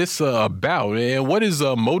all of this about, and what is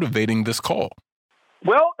motivating this call?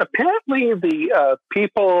 Well, apparently the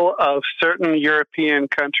people of certain European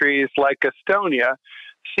countries like Estonia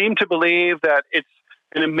seem to believe that it's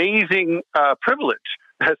an amazing privilege,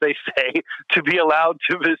 as they say, to be allowed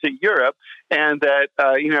to visit Europe, and that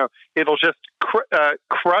it'll just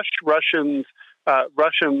crush Russians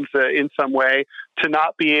in some way to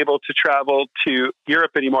not be able to travel to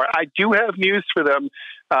Europe anymore. I do have news for them.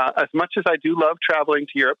 As much as I do love traveling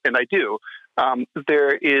to Europe, and I do,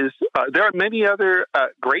 there are many other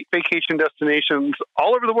great vacation destinations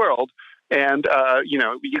all over the world. And,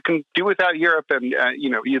 you can do without Europe and,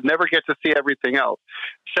 you'd never get to see everything else.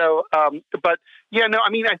 So, I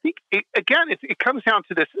think, it comes down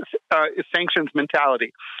to this sanctions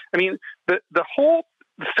mentality. The whole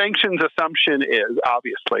sanctions assumption is,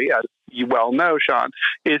 obviously, as you well know, Sean,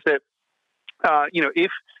 is that,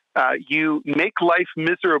 if you make life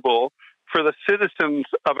miserable for the citizens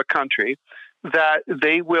of a country, that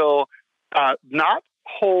they will not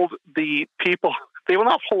hold the people They will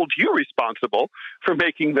not hold you responsible for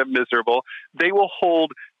making them miserable. They will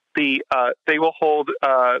hold their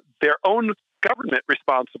own government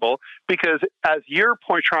responsible, because as you're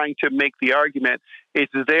trying to make the argument,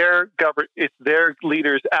 it's their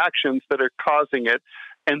leaders' actions that are causing it,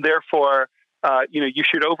 and therefore, you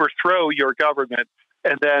should overthrow your government,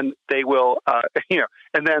 and then they will,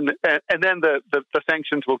 and then the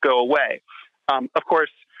sanctions will go away. Of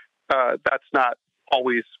course, that's not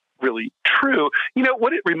always really true.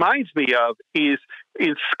 What it reminds me of is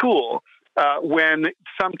in school, when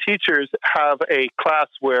some teachers have a class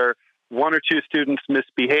where one or two students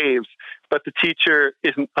misbehaves, but the teacher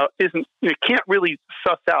can't really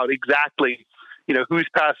suss out exactly, who's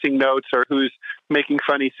passing notes or who's making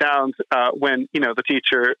funny sounds when the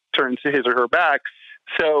teacher turns his or her back.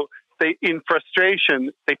 So they, in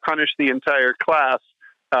frustration, they punish the entire class.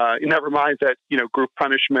 Never mind that group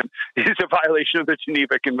punishment is a violation of the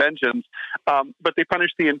Geneva Conventions, but they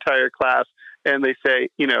punish the entire class, and they say,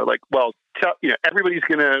 everybody's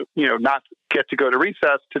going to not get to go to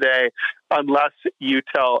recess today unless you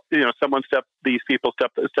tell these people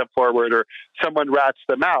step forward, or someone rats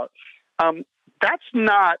them out. That's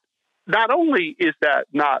not only is that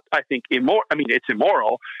not, I think, immoral. I mean, it's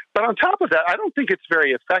immoral, but on top of that, I don't think it's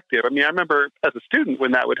very effective. I mean, I remember as a student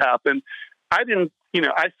when that would happen, I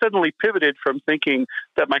suddenly pivoted from thinking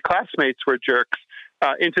that my classmates were jerks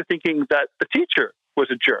into thinking that the teacher was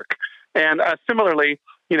a jerk. And similarly,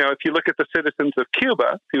 if you look at the citizens of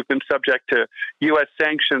Cuba, who've been subject to U.S.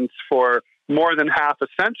 sanctions for more than half a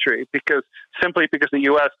century, because the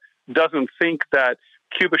U.S. doesn't think that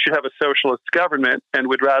Cuba should have a socialist government and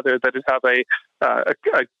would rather that it have a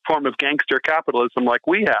form of gangster capitalism like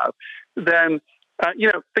we have, then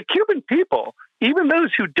the Cuban people, even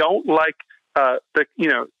those who don't like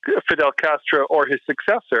Fidel Castro or his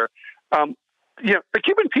successor, the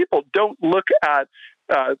Cuban people don't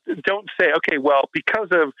say, okay, well, because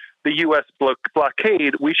of the U.S.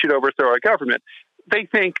 blockade, we should overthrow our government. They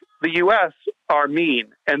think the U.S. are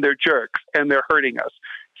mean and they're jerks and they're hurting us.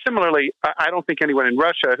 Similarly, I don't think anyone in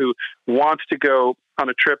Russia who wants to go on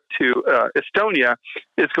a trip to Estonia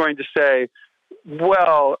is going to say,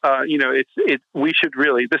 well, we should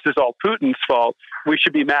really, this is all Putin's fault. We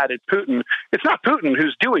should be mad at Putin. It's not Putin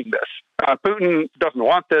who's doing this. Putin doesn't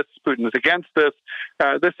want this. Putin is against this.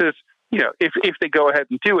 This is, if they go ahead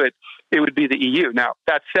and do it, it would be the EU. Now,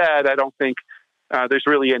 that said, I don't think there's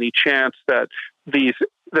really any chance that these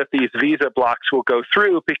visa blocks will go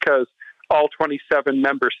through, because all 27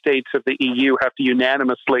 member states of the EU have to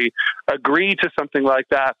unanimously agree to something like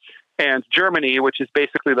that. And Germany, which is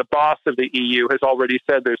basically the boss of the EU, has already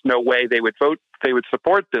said there's no way they would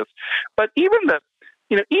support this. But even the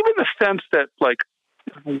sense that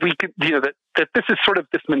we could, that this is sort of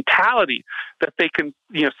this mentality that they can,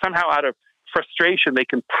 somehow out of frustration, they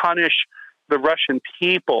can punish the Russian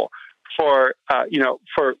people for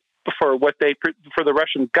the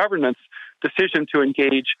Russian government's decision to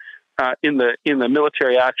engage in the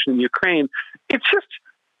military action in Ukraine. It's just,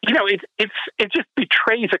 it just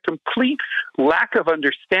betrays a complete lack of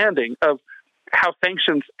understanding of how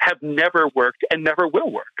sanctions have never worked and never will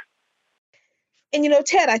work. And,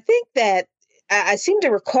 Ted, I think that I seem to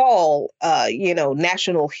recall,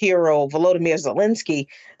 national hero Volodymyr Zelensky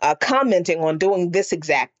commenting on doing this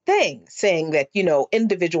exact thing, saying that,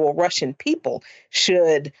 individual Russian people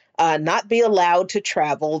should not be allowed to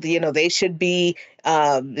travel. They should be,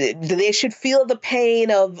 they should feel the pain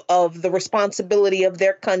of the responsibility of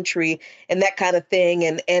their country and that kind of thing.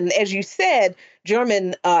 And as you said,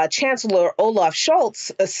 German Chancellor Olaf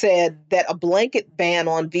Scholz said that a blanket ban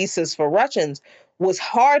on visas for Russians was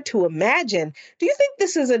hard to imagine. Do you think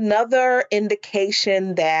this is another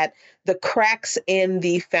indication that the cracks in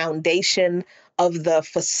the foundation of the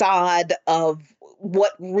facade of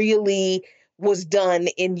what really was done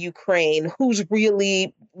in Ukraine, who's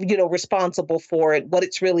really, responsible for it, what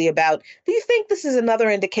it's really about? Do you think this is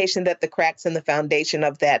another indication that the cracks in the foundation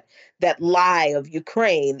of that lie of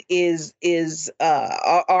Ukraine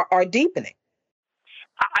are deepening?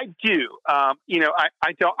 I do. I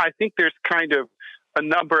think there's kind of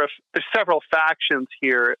there's several factions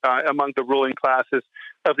here among the ruling classes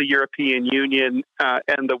of the European Union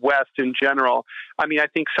and the West in general. I mean, I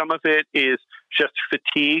think some of it is just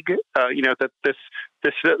fatigue, that this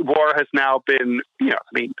war has now been,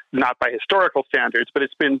 not by historical standards, but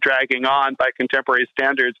it's been dragging on by contemporary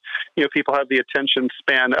standards. People have the attention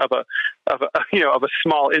span of a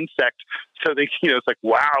small insect. So they, it's like,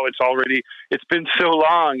 wow, it's been so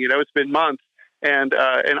long, it's been months. And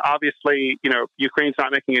obviously, Ukraine's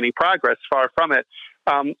not making any progress, far from it.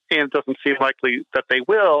 And it doesn't seem likely that they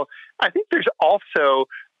will. I think there's also,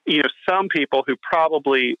 some people who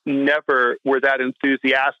probably never were that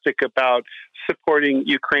enthusiastic about supporting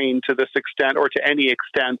Ukraine to this extent or to any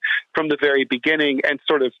extent from the very beginning, and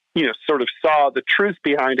sort of saw the truth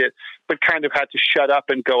behind it, but kind of had to shut up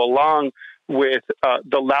and go along with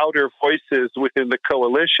the louder voices within the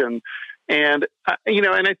coalition. And,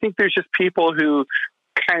 and I think there's just people who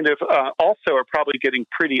kind of also are probably getting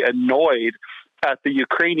pretty annoyed at the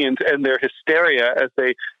Ukrainians and their hysteria as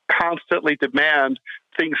they constantly demand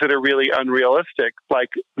things that are really unrealistic, like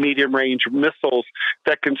medium-range missiles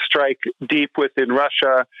that can strike deep within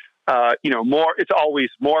Russia. It's always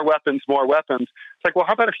more weapons, more weapons. It's like, well,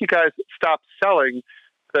 how about if you guys stop selling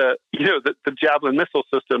the Javelin missile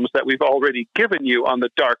systems that we've already given you on the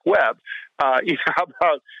dark web? How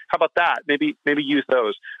about that? Maybe use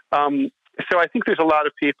those. So I think there's a lot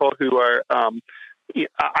of people who are.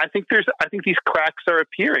 I think these cracks are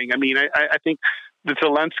appearing. I mean, I think that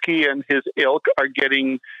Zelensky and his ilk are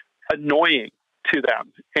getting annoying to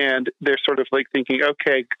them, and they're sort of like thinking,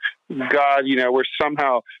 okay, God,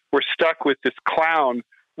 we're stuck with this clown.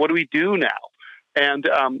 What do we do now? And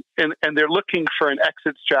they're looking for an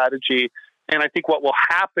exit strategy. And I think what will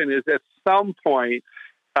happen is at some point,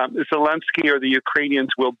 Zelensky or the Ukrainians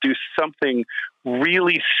will do something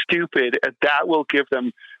really stupid, and that will give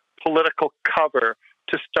them political cover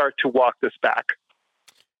to start to walk this back.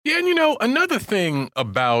 Yeah, and another thing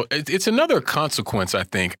about it's another consequence, I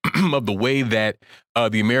think, of the way that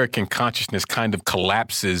the American consciousness kind of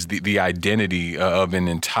collapses the identity of an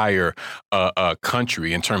entire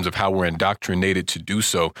country in terms of how we're indoctrinated to do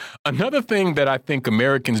so. Another thing that I think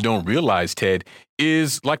Americans don't realize, Ted,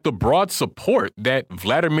 is like the broad support that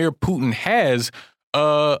Vladimir Putin has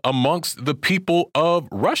amongst the people of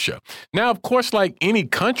Russia. Now, of course, like any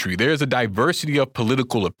country, there's a diversity of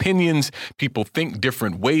political opinions. People think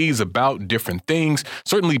different ways about different things.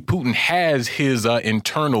 Certainly, Putin has his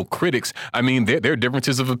internal critics. I mean, there are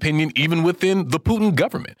differences of opinion even within the Putin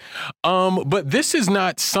government. But this is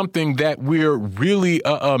not something that we're really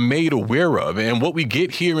made aware of. And what we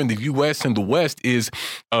get here in the U.S. and the West is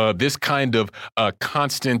this kind of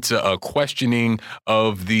constant questioning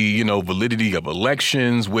of the, validity of elections,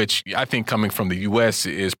 which I think coming from the U.S.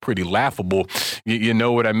 is pretty laughable. You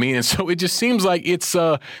know what I mean? And so it just seems like it's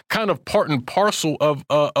kind of part and parcel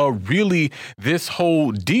of really this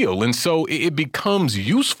whole deal. And so it becomes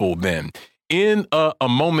useful then in a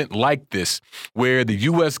moment like this, where the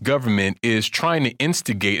U.S. government is trying to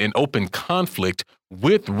instigate an open conflict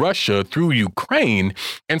with Russia through Ukraine.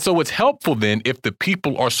 And so it's helpful then if the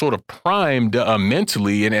people are sort of primed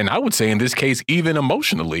mentally, and I would say in this case, even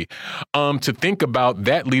emotionally, to think about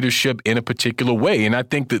that leadership in a particular way. And I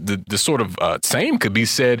think that the sort of same could be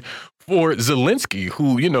said for Zelensky,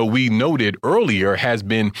 who, we noted earlier has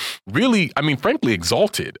been really, frankly,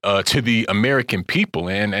 exalted to the American people.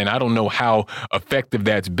 And I don't know how effective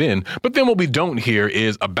that's been. But then what we don't hear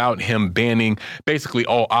is about him banning basically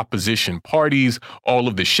all opposition parties, all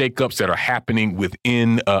of the shakeups that are happening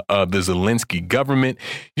within the Zelensky government.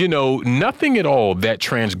 Nothing at all that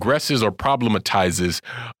transgresses or problematizes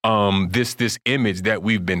this image that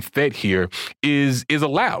we've been fed here is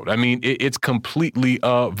allowed. I mean, it's completely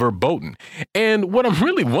verboten. And what I'm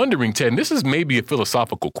really wondering, Ted, and this is maybe a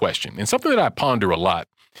philosophical question and something that I ponder a lot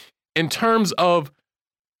in terms of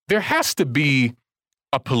there has to be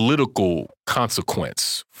a political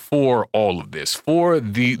consequence for all of this, for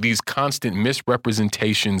these constant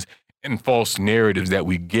misrepresentations and false narratives that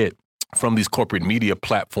we get from these corporate media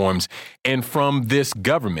platforms and from this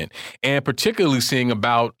government, and particularly seeing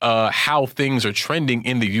about how things are trending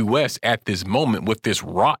in the U.S. at this moment with this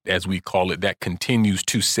rot, as we call it, that continues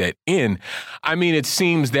to set in. I mean, it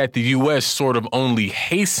seems that the U.S. sort of only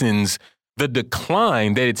hastens the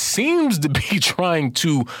decline that it seems to be trying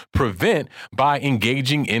to prevent by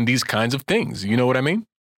engaging in these kinds of things. You know what I mean?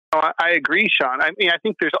 Oh, I agree, Sean. I mean, I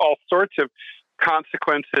think there's all sorts of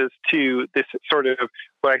consequences to this sort of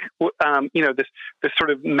this sort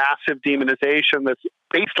of massive demonization that's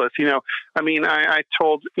baseless. I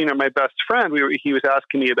told my best friend he was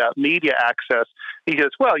asking me about media access. He goes,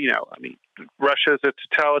 well, Russia is a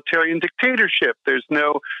totalitarian dictatorship. There's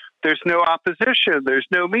no opposition. There's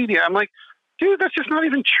no media. I'm like, dude, that's just not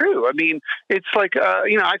even true. I mean, it's like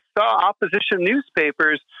I saw opposition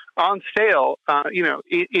newspapers on sale,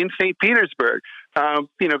 in St. Petersburg.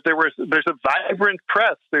 There's a vibrant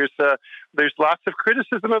press. There's lots of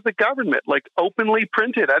criticism of the government, like openly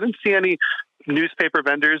printed. I didn't see any newspaper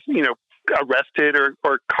vendors, arrested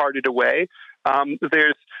or carted away.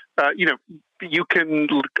 you can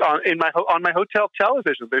on my hotel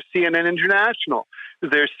television. There's CNN International,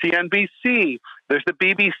 there's CNBC, there's the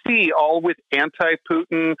BBC, all with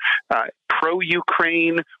anti-Putin,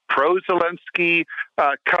 pro-Ukraine, pro-Zelensky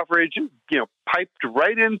coverage. Piped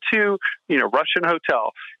right into Russian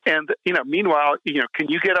hotel. And meanwhile, can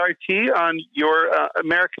you get RT on your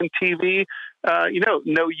American TV?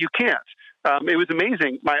 No, you can't. It was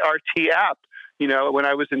amazing. My RT app, when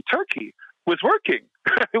I was in Turkey, was working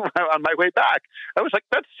on my way back. I was like,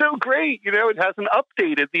 that's so great. It hasn't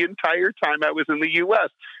updated the entire time I was in the U.S.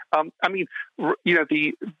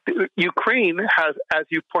 The Ukraine has, as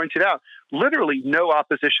you pointed out, literally no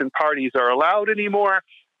opposition parties are allowed anymore.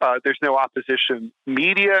 There's no opposition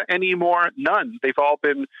media anymore. None. They've all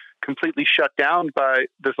been completely shut down by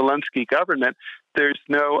the Zelensky government. There's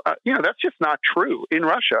no, that's just not true in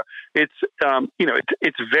Russia. It's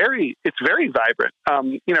very vibrant.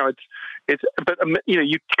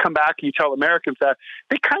 You come back and you tell Americans that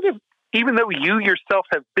they kind of, even though you yourself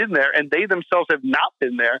have been there and they themselves have not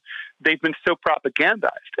been there, they've been so propagandized,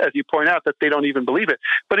 as you point out, that they don't even believe it.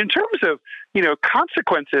 But in terms of,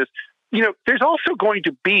 consequences, there's also going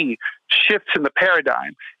to be shifts in the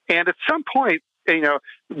paradigm. And at some point,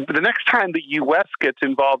 the next time the U.S. gets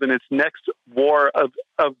involved in its next war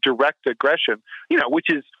of direct aggression, which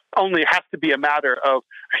is only has to be a matter of,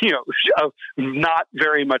 of not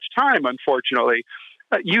very much time, unfortunately,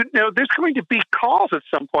 there's going to be calls at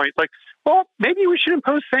some point like, well, maybe we should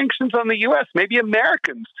impose sanctions on the U.S. Maybe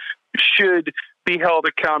Americans should be held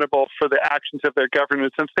accountable for the actions of their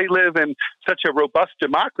government. Since they live in such a robust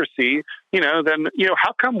democracy, then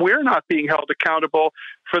how come we're not being held accountable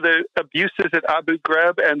for the abuses at Abu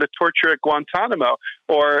Ghraib and the torture at Guantanamo?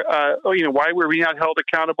 Or, why were we not held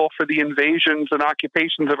accountable for the invasions and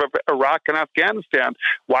occupations of Iraq and Afghanistan?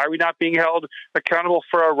 Why are we not being held accountable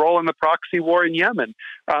for our role in the proxy war in Yemen?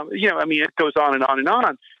 It goes on and on and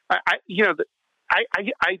on. I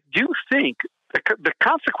do think the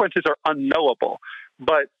consequences are unknowable,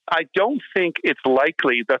 but I don't think it's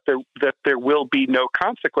likely that there will be no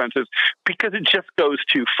consequences because it just goes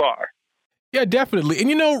too far. Yeah, definitely. And,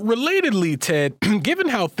 relatedly, Ted, given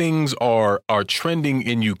how things are trending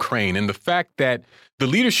in Ukraine and the fact that the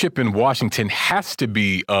leadership in Washington has to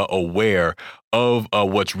be aware of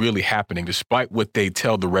what's really happening, despite what they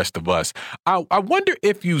tell the rest of us, I wonder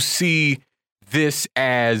if you see this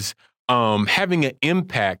as having an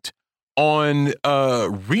impact on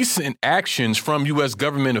recent actions from U.S.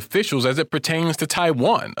 government officials as it pertains to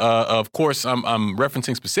Taiwan. Of course, I'm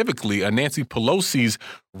referencing specifically Nancy Pelosi's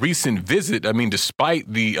recent visit. I mean,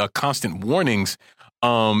 despite the constant warnings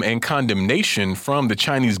and condemnation from the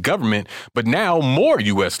Chinese government, but now more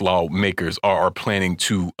U.S. lawmakers are planning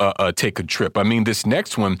to take a trip. I mean, this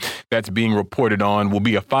next one that's being reported on will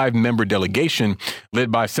be a 5-member delegation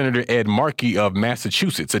led by Senator Ed Markey of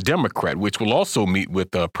Massachusetts, a Democrat, which will also meet with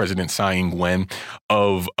President Tsai Ing-wen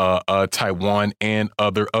of Taiwan and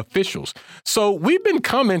other officials. So we've been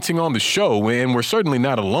commenting on the show, and we're certainly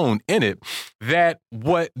not alone in it, that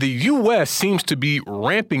what the U.S. seems to be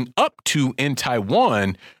ramping up to in Taiwan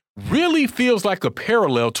really feels like a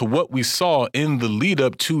parallel to what we saw in the lead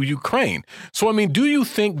up to Ukraine. So, I mean, do you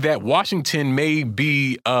think that Washington may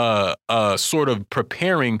be sort of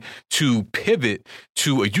preparing to pivot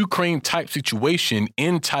to a Ukraine type situation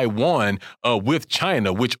in Taiwan with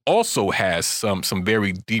China, which also has some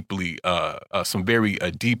very deep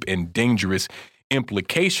and dangerous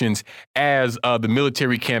implications as the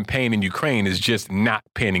military campaign in Ukraine is just not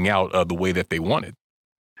panning out the way that they wanted?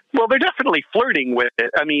 Well, they're definitely flirting with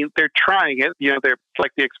it. I mean, they're trying it. They're,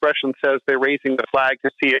 like the expression says, they're raising the flag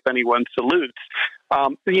to see if anyone salutes.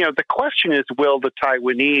 The question is, will the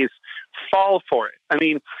Taiwanese fall for it? I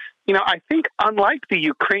mean, I think unlike the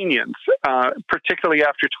Ukrainians, particularly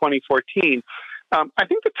after 2014, I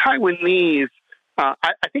think the Taiwanese,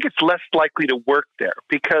 I think it's less likely to work there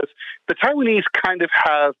because the Taiwanese kind of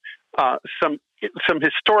have some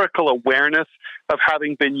historical awareness of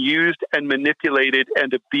having been used and manipulated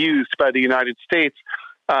and abused by the United States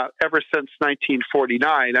ever since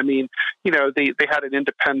 1949. I mean, they had an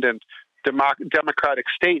independent democratic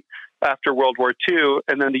state after World War II,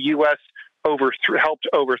 and then the U.S. helped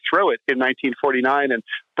overthrow it in 1949 and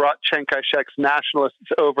brought Chiang Kai-shek's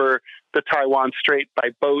nationalists over the Taiwan Strait by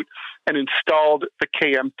boat and installed the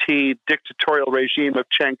KMT dictatorial regime of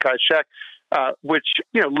Chiang Kai-shek, which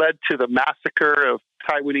led to the massacre of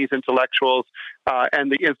Taiwanese intellectuals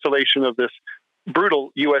and the installation of this brutal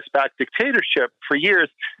U.S.-backed dictatorship for years.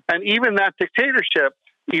 And even that dictatorship,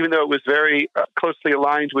 even though it was very closely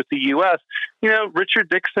aligned with the U.S., Richard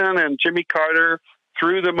Nixon and Jimmy Carter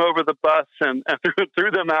threw them over the bus and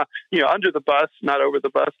threw them out, under the bus, not over the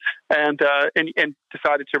bus, and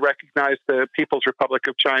decided to recognize the People's Republic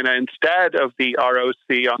of China instead of the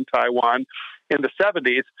ROC on Taiwan in the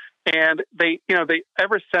 70s. And they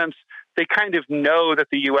ever since, they kind of know that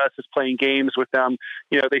the U.S. is playing games with them.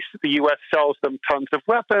 The U.S. sells them tons of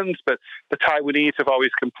weapons, but the Taiwanese have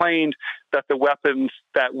always complained that the weapons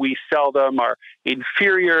that we sell them are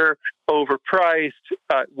inferior, overpriced,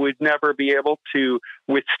 would never be able to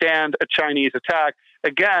withstand a Chinese attack.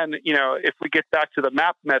 Again, if we get back to the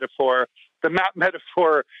map metaphor,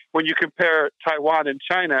 when you compare Taiwan and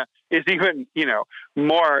China is even,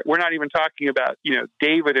 more. We're not even talking about,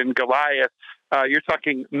 David and Goliath. You're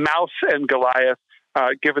talking Mouse and Goliath,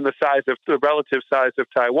 given the relative size of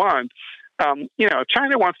Taiwan.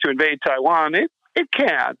 China wants to invade Taiwan. It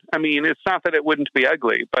can. I mean, it's not that it wouldn't be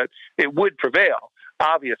ugly, but it would prevail,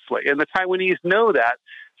 obviously. And the Taiwanese know that.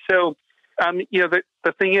 So, the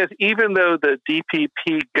thing is, even though the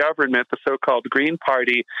DPP government, the so-called Green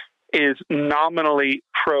Party, is nominally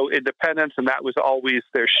pro-independence, and that was always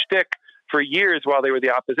their shtick for years while they were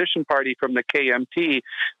the opposition party from the KMT,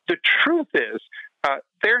 the truth is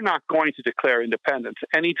they're not going to declare independence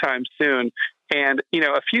anytime soon. And,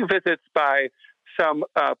 a few visits by some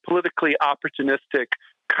politically opportunistic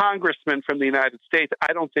congressman from the United States,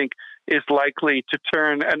 I don't think is likely to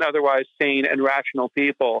turn an otherwise sane and rational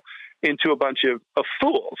people into a bunch of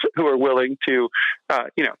fools who are willing to,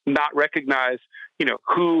 not recognize,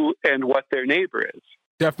 who and what their neighbor is.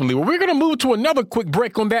 Definitely. Well, we're going to move to another quick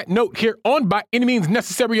break on that note here on By Any Means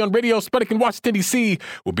Necessary on Radio Sputnik in Washington, D.C.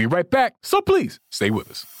 We'll be right back, so please stay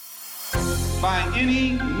with us. By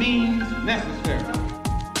any means necessary.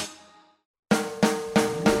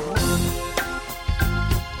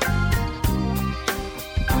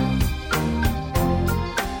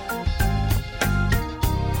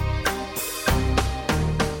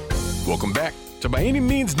 Welcome back to By Any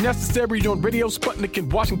Means Necessary on Radio Sputnik in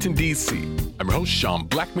Washington, D.C. I'm your host, Sean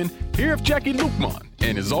Blackmon, here with Jacquie Luqman.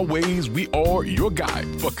 And as always, we are your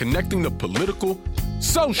guide for connecting the political,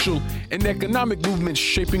 social, and economic movements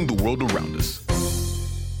shaping the world around us.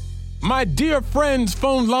 My dear friends,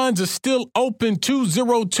 phone lines are still open,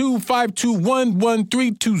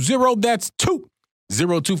 202-521-1320. That's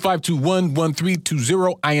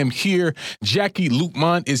 202-521-1320. I am here. Jacquie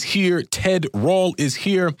Luqman is here. Ted Rall is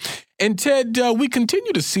here. And Ted, we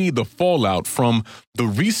continue to see the fallout from the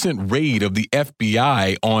recent raid of the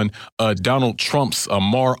FBI on Donald Trump's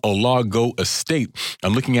Mar-a-Lago estate.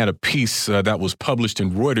 I'm looking at a piece that was published in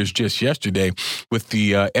Reuters just yesterday with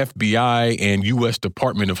the FBI and U.S.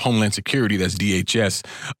 Department of Homeland Security, that's DHS,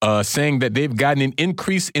 saying that they've gotten an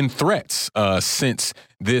increase in threats since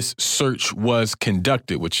this search was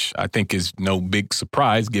conducted, which I think is no big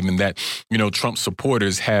surprise, given that, Trump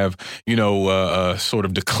supporters have, sort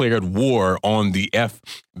of declared war on the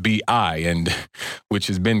FBI, and which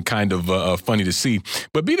has been kind of funny to see.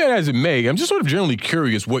 But be that as it may, I'm just sort of generally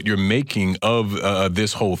curious what you're making of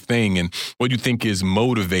this whole thing and what you think is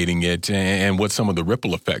motivating it and what some of the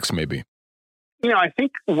ripple effects may be. I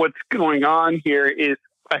think what's going on here is,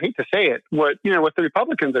 I hate to say it, what the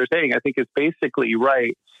Republicans are saying, I think is basically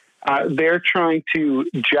right. They're trying to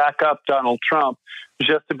jack up Donald Trump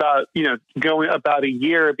just about, going about a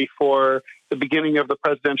year before the beginning of the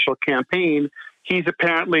presidential campaign. He's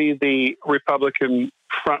apparently the Republican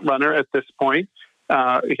frontrunner at this point.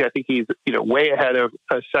 I think he's, way ahead of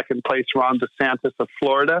second place Ron DeSantis of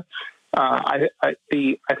Florida. I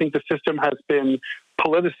think the system has been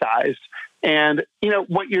politicized, and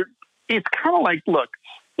it's kind of like, look,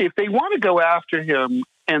 if they want to go after him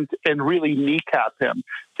and really kneecap him,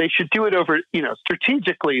 they should do it over,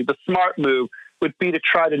 strategically. The smart move would be to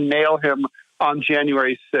try to nail him on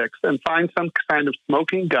January 6th and find some kind of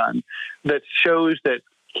smoking gun that shows that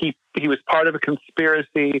he was part of a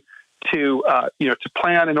conspiracy to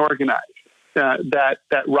plan and organize that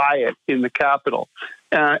riot in the Capitol.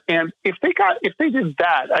 And if they did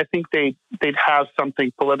that, I think they'd have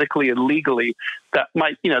something politically and legally that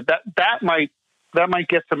might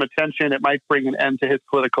get some attention. It might bring an end to his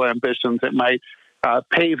political ambitions. It might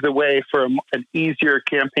pave the way for an easier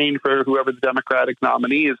campaign for whoever the Democratic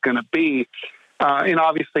nominee is going to be. And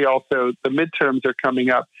obviously also the midterms are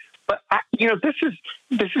coming up. But, this is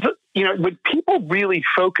when people really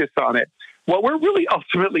focus on it, what we're really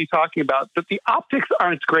ultimately talking about, that the optics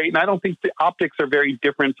aren't great, and I don't think the optics are very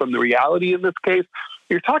different from the reality in this case.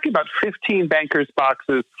 You're talking about 15 bankers'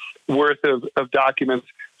 boxes worth of documents,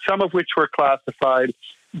 some of which were classified.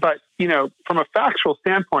 But, from a factual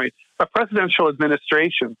standpoint, a presidential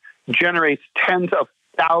administration generates tens of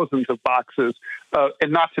thousands of boxes,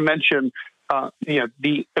 and not to mention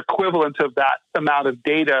the equivalent of that amount of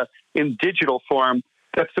data in digital form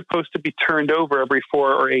that's supposed to be turned over every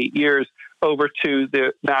 4 or 8 years over to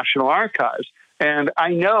the National Archives. And I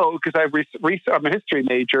know because I'm a history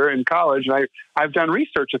major in college, and I've done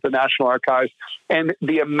research at the National Archives, and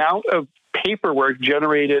the amount of paperwork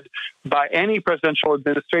generated by any presidential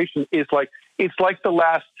administration is it's like the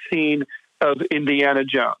last scene of Indiana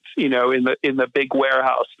Jones, in the big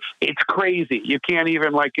warehouse. It's crazy. You can't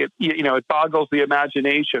even it boggles the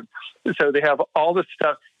imagination. So they have all this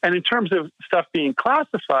stuff. And in terms of stuff being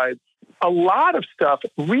classified, a lot of stuff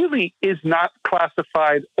really is not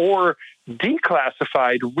classified or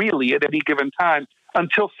declassified really at any given time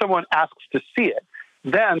until someone asks to see it.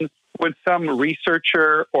 Then when some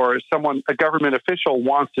researcher or a government official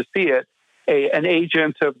wants to see it, an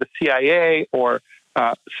agent of the CIA or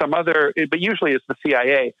some other, but usually it's the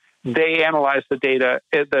CIA, they analyze the data,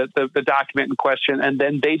 the document in question, and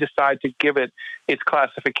then they decide to give it its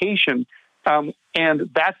classification. And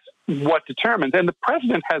that's what determines. And the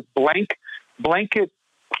president has blanket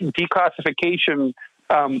declassification,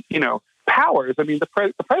 powers. I mean,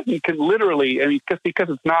 the president can literally, because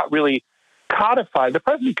it's not really codified, the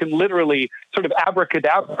president can literally sort of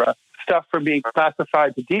abracadabra stuff from being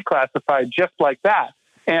classified to declassified just like that.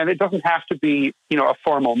 And it doesn't have to be, a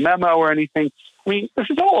formal memo or anything. I mean, this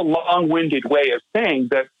is all a long-winded way of saying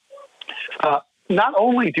that not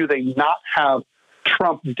only do they not have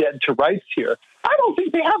Trump dead to rights here, I don't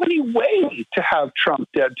think they have any way to have Trump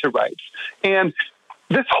dead to rights. And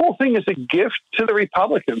this whole thing is a gift to the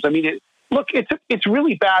Republicans. I mean, it's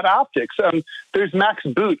really bad optics. There's Max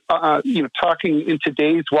Boot, talking in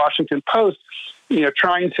today's Washington Post,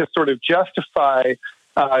 trying to sort of justify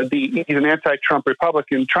he's an anti-Trump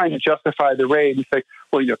Republican, trying to justify the raid and say,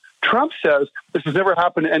 well, Trump says this has never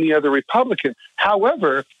happened to any other Republican.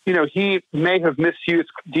 However, he may have misused,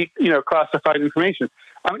 classified information.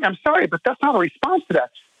 I'm sorry, but that's not a response to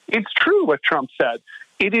that. It's true what Trump said.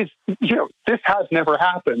 It is, this has never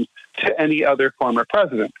happened to any other former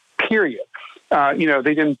president, period. They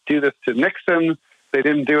didn't do this to Nixon. They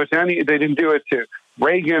didn't do it to they didn't do it to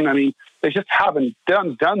Reagan. I mean, they just haven't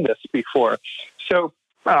done this before. So,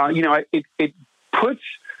 it puts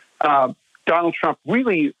Donald Trump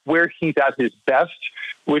really where he's at his best,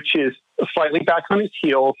 which is slightly back on his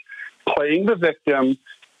heels, playing the victim,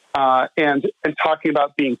 and talking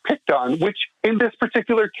about being picked on, which in this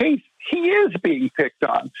particular case, he is being picked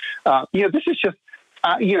on. This is just,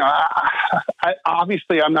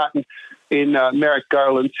 obviously I'm not in Merrick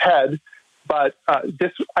Garland's head, but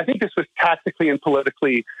I think this was tactically and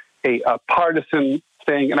politically a partisan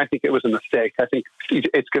thing, and I think it was a mistake. I think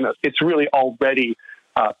it's really already,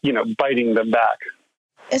 biting them back.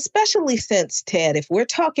 Especially since, Ted, if we're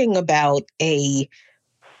talking about a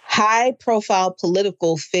high-profile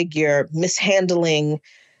political figure mishandling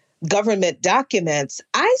government documents,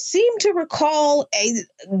 I seem to recall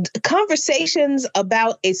conversations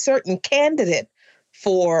about a certain candidate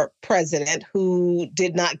for president who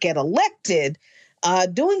did not get elected,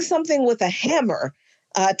 doing something with a hammer,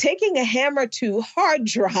 taking a hammer to hard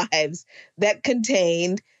drives that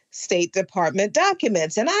contained State Department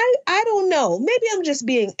documents. And I don't know, maybe I'm just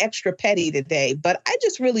being extra petty today, but I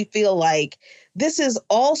just really feel like this is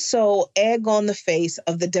also egg on the face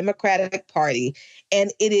of the Democratic Party.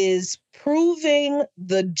 And it is proving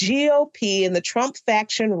the GOP and the Trump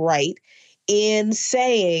faction right in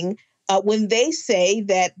saying, when they say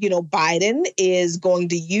that, Biden is going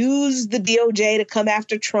to use the DOJ to come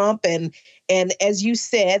after Trump. And as you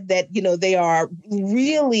said, that, they are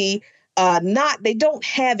really they don't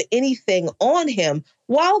have anything on him,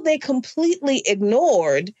 while they completely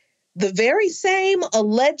ignored the very same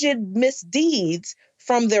alleged misdeeds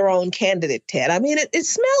from their own candidate, Ted. I mean, it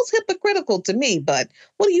smells hypocritical to me, but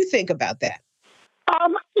what do you think about that?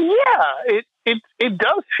 It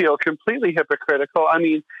does feel completely hypocritical. I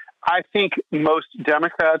mean, I think most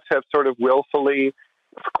Democrats have sort of willfully,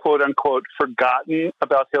 quote unquote, forgotten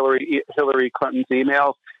about Hillary Clinton's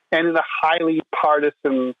emails, and in a highly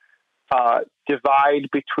partisan divide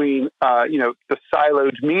between, the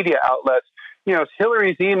siloed media outlets,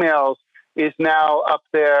 Hillary's emails is now up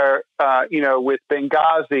there, with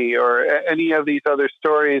Benghazi or any of these other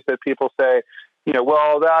stories that people say,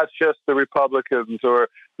 well, that's just the Republicans, or,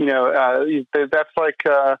 that's like,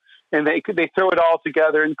 and they throw it all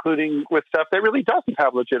together, including with stuff that really doesn't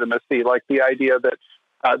have legitimacy, like the idea that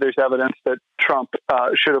there's evidence that Trump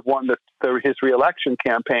should have won his reelection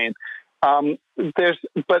campaign.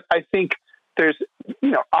 But I think there's,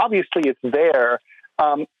 obviously it's there.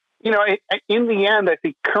 In the end, I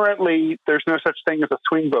think currently there's no such thing as a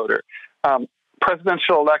swing voter.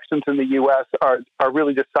 Presidential elections in the U.S. are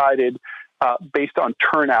really decided based on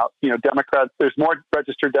turnout. Democrats, there's more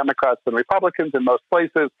registered Democrats than Republicans in most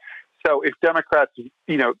places. So if Democrats,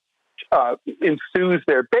 enthuse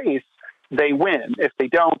their base, they win. If they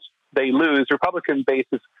don't, they lose. Republican base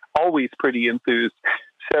is always pretty enthused.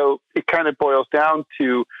 So it kind of boils down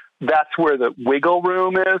to that's where the wiggle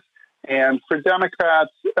room is. And for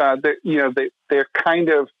Democrats, they're kind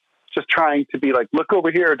of just trying to be like, look over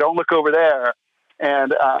here, don't look over there.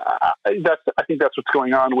 And I think that's what's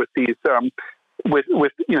going on with these. No one's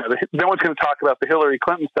going to talk about the Hillary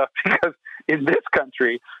Clinton stuff because in this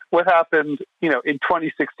country, what happened, in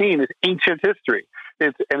 2016 is ancient history.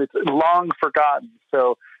 It's long forgotten.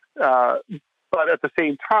 So, but at the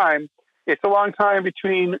same time, it's a long time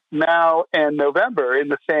between now and November. In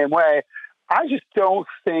the same way, I just don't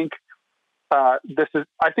think I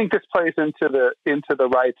think this plays into the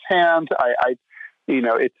right's hand.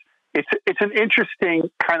 It's an interesting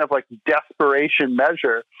kind of like desperation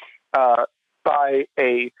measure by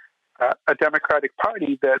a Democratic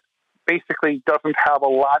Party that basically doesn't have a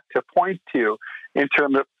lot to point to in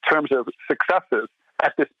terms of successes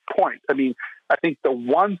at this point. I mean, I think the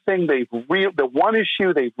one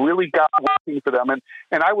issue they've really got working for them, and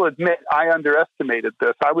I will admit I underestimated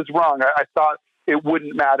this. I was wrong. I thought it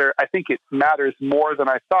wouldn't matter. I think it matters more than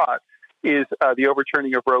I thought. Is the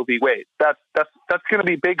overturning of Roe v. Wade. That's going to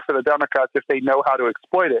be big for the Democrats if they know how to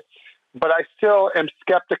exploit it. But I still am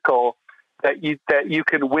skeptical that you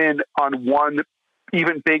can win on one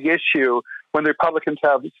even big issue when the Republicans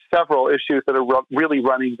have several issues that are really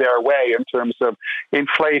running their way in terms of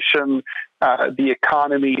inflation, the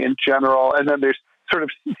economy in general, and then there's sort of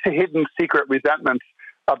hidden secret resentments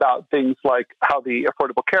about things like how the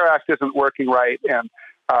Affordable Care Act isn't working right, and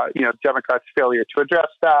Democrats' failure to address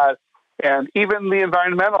that. And even the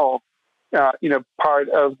environmental, part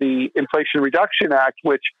of the Inflation Reduction Act,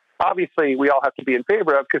 which obviously we all have to be in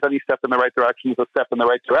favor of because any step in the right direction is a step in the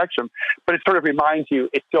right direction. But it sort of reminds you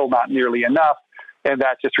it's still not nearly enough, and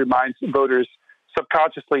that just reminds voters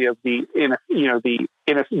subconsciously of the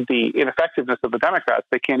ineffectiveness of the Democrats.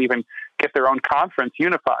 They can't even get their own conference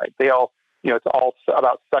unified. They all, it's all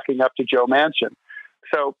about sucking up to Joe Manchin.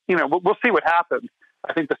 So we'll see what happens.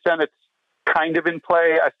 I think the Senate's kind of in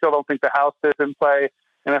play. I still don't think the House is in play.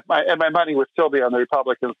 And my money would still be on the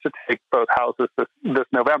Republicans to take both houses this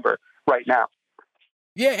November right now.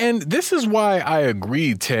 Yeah, and this is why I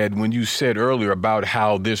agree, Ted, when you said earlier about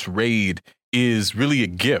how this raid is really a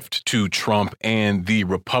gift to Trump and the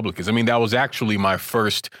Republicans. I mean, that was actually my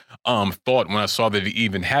first thought when I saw that it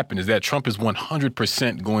even happened, is that Trump is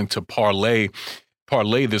 100% going to parlay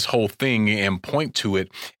this whole thing and point to it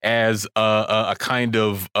as a kind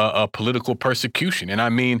of a political persecution. And I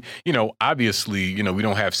mean, obviously, we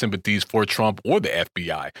don't have sympathies for Trump or the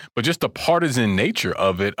FBI, but just the partisan nature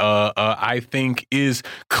of it, I think is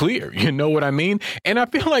clear. You know what I mean? And I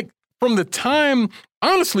feel like from the time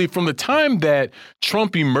that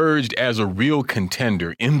Trump emerged as a real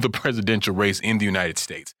contender in the presidential race in the United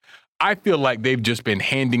States, I feel like they've just been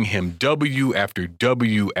handing him W after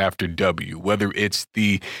W after W, whether it's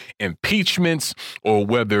the impeachments or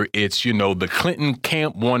whether it's, the Clinton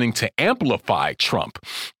camp wanting to amplify Trump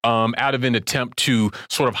out of an attempt to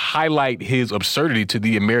sort of highlight his absurdity to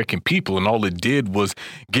the American people. And all it did was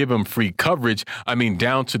give him free coverage. I mean,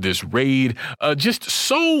 down to this raid, just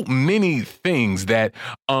so many things that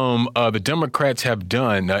the Democrats have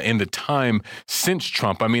done in the time since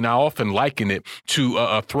Trump. I mean, I often liken it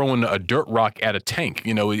to throwing a dirt rock at a tank.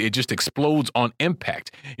 It just explodes on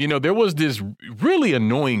impact. There was this really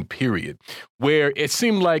annoying period where it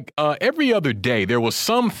seemed like every other day there was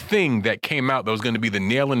something that came out that was going to be the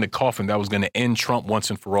nail in the coffin that was going to end Trump once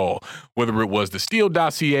and for all, whether it was the Steele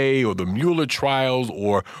dossier or the Mueller trials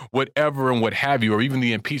or whatever and what have you, or even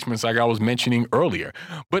the impeachments like I was mentioning earlier.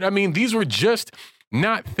 But I mean, these were just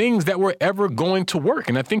not things that were ever going to work.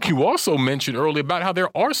 And I think you also mentioned earlier about how there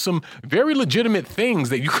are some very legitimate things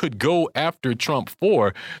that you could go after Trump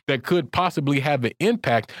for that could possibly have an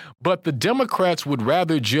impact. But the Democrats would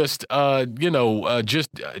rather just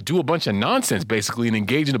do a bunch of nonsense, basically, and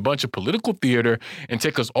engage in a bunch of political theater and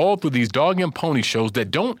take us all through these dog and pony shows that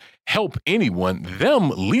don't help anyone,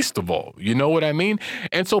 them least of all. You know what I mean?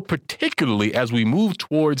 And so particularly as we move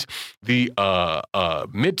towards the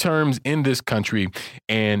midterms in this country,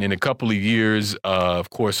 and in a couple of years,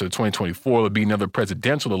 of course, 2024 will be another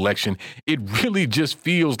presidential election, it really just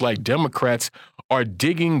feels like Democrats are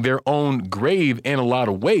digging their own grave in a lot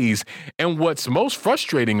of ways. And what's most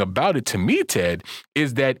frustrating about it to me, Ted,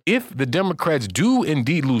 is that if the Democrats do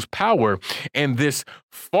indeed lose power and this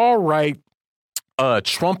far-right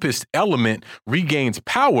Trumpist element regains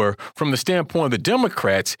power, from the standpoint of the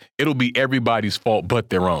Democrats, it'll be everybody's fault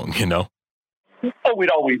but their own, Oh, it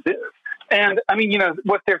always is. And I mean,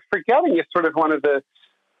 what they're forgetting is sort of one of the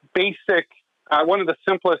basic, one of the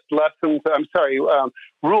simplest rules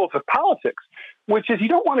of politics, which is you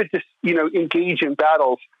don't want to just, engage in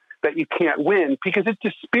battles that you can't win because it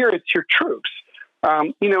dispirits your troops.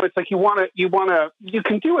 It's like you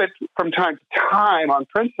can do it from time to time on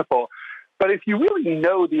principle, but if you really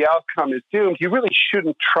know the outcome is doomed, you really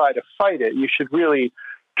shouldn't try to fight it. You should really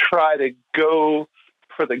try to go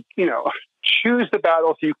for choose the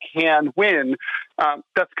battles you can win.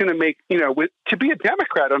 That's going to make, to be a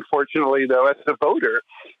Democrat, unfortunately, though, as a voter,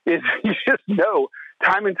 is you just know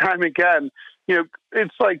time and time again,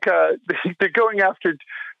 it's like they're going after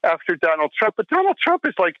Donald Trump, but Donald Trump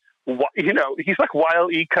is like, he's like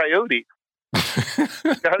Wile E. Coyote.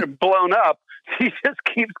 Got him blown up. He just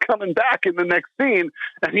keeps coming back in the next scene,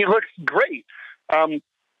 and he looks great.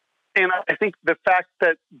 And I think the fact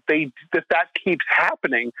that that keeps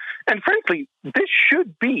happening, and frankly, this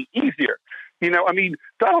should be easier.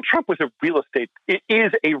 Donald Trump is a real estate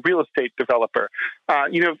developer.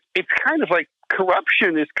 It's kind of like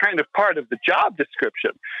corruption is kind of part of the job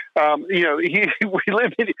description.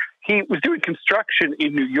 He was doing construction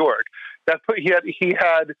in New York. He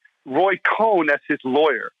had Roy Cohn as his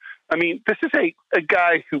lawyer. I mean, this is a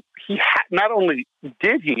guy who not only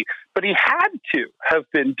did but he had to have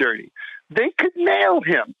been dirty. They could nail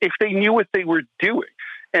him if they knew what they were doing.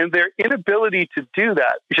 And their inability to do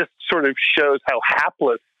that just sort of shows how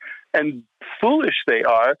hapless and foolish they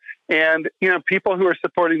are. And, people who are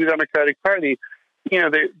supporting the Democratic Party,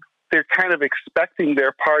 they're kind of expecting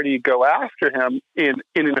their party to go after him in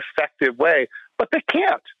an effective way, but they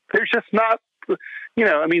can't. They're just not.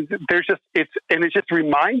 It just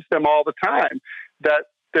reminds them all the time that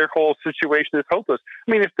their whole situation is hopeless.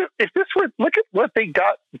 I mean, if this were, look at what they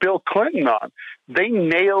got Bill Clinton on. They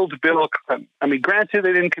nailed Bill Clinton. I mean, granted,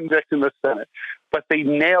 they didn't convict in the Senate, but they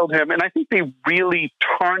nailed him. And I think they really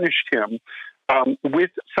tarnished him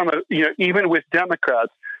with even with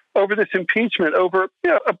Democrats over this impeachment, over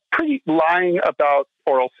a pretty lying about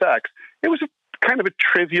oral sex. It was kind of a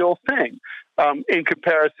trivial thing. In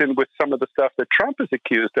comparison with some of the stuff that Trump is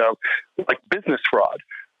accused of, like business fraud,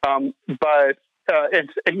 and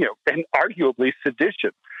arguably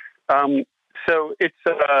sedition. So it's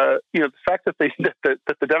the fact that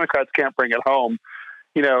that the Democrats can't bring it home.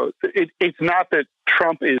 It's not that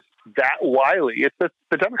Trump is that wily; it's that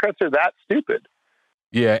the Democrats are that stupid.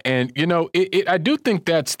 Yeah, and I do think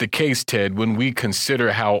that's the case, Ted, when we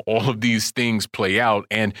consider how all of these things play out.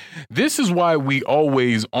 And this is why we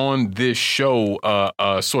always on this show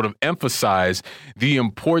sort of emphasize the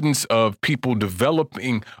importance of people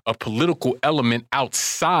developing a political element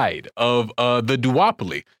outside of the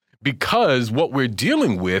duopoly, because what we're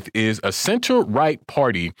dealing with is a center-right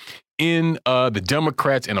party in the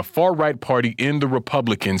Democrats and a far-right party in the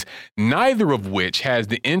Republicans, neither of which has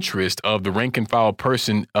the interest of the rank-and-file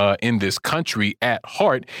person in this country at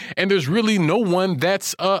heart. And there's really no one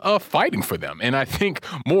that's fighting for them. And I think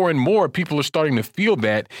more and more people are starting to feel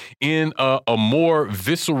that in a more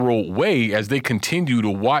visceral way as they continue to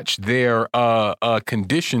watch their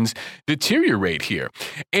conditions deteriorate here.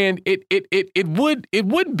 And it would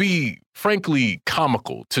be frankly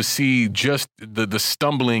comical to see just the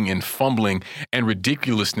stumbling and fumbling and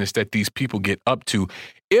ridiculousness that these people get up to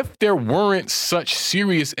if there weren't such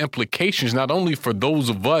serious implications, not only for those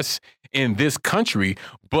of us in this country,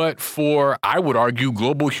 but for, I would argue,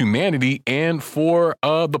 global humanity and for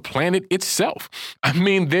the planet itself. I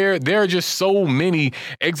mean, there are just so many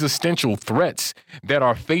existential threats that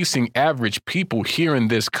are facing average people here in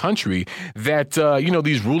this country that,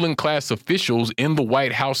 these ruling class officials in the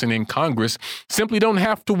White House and in Congress simply don't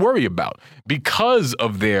have to worry about because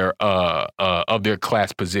of their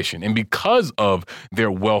class position and because of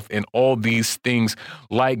their wealth and all these things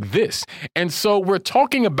like this. And so we're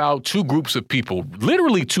talking about two groups of people,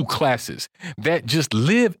 literally two classes that just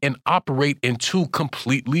live and operate in two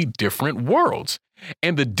completely different worlds.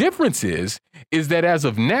 And the difference is that as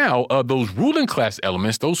of now, those ruling class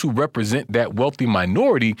elements, those who represent that wealthy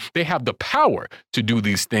minority, they have the power to do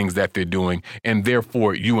these things that they're doing. And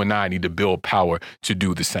therefore, you and I need to build power to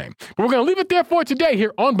do the same. But we're going to leave it there for today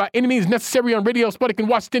here on By Any Means Necessary on Radio Sputnik in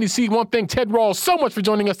Washington, D.C. One thing, Ted Rall, so much for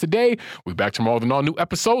joining us today. We'll be back tomorrow with an all-new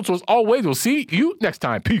episode. So as always, we'll see you next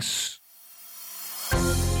time. Peace.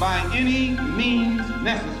 By any means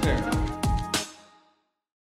necessary.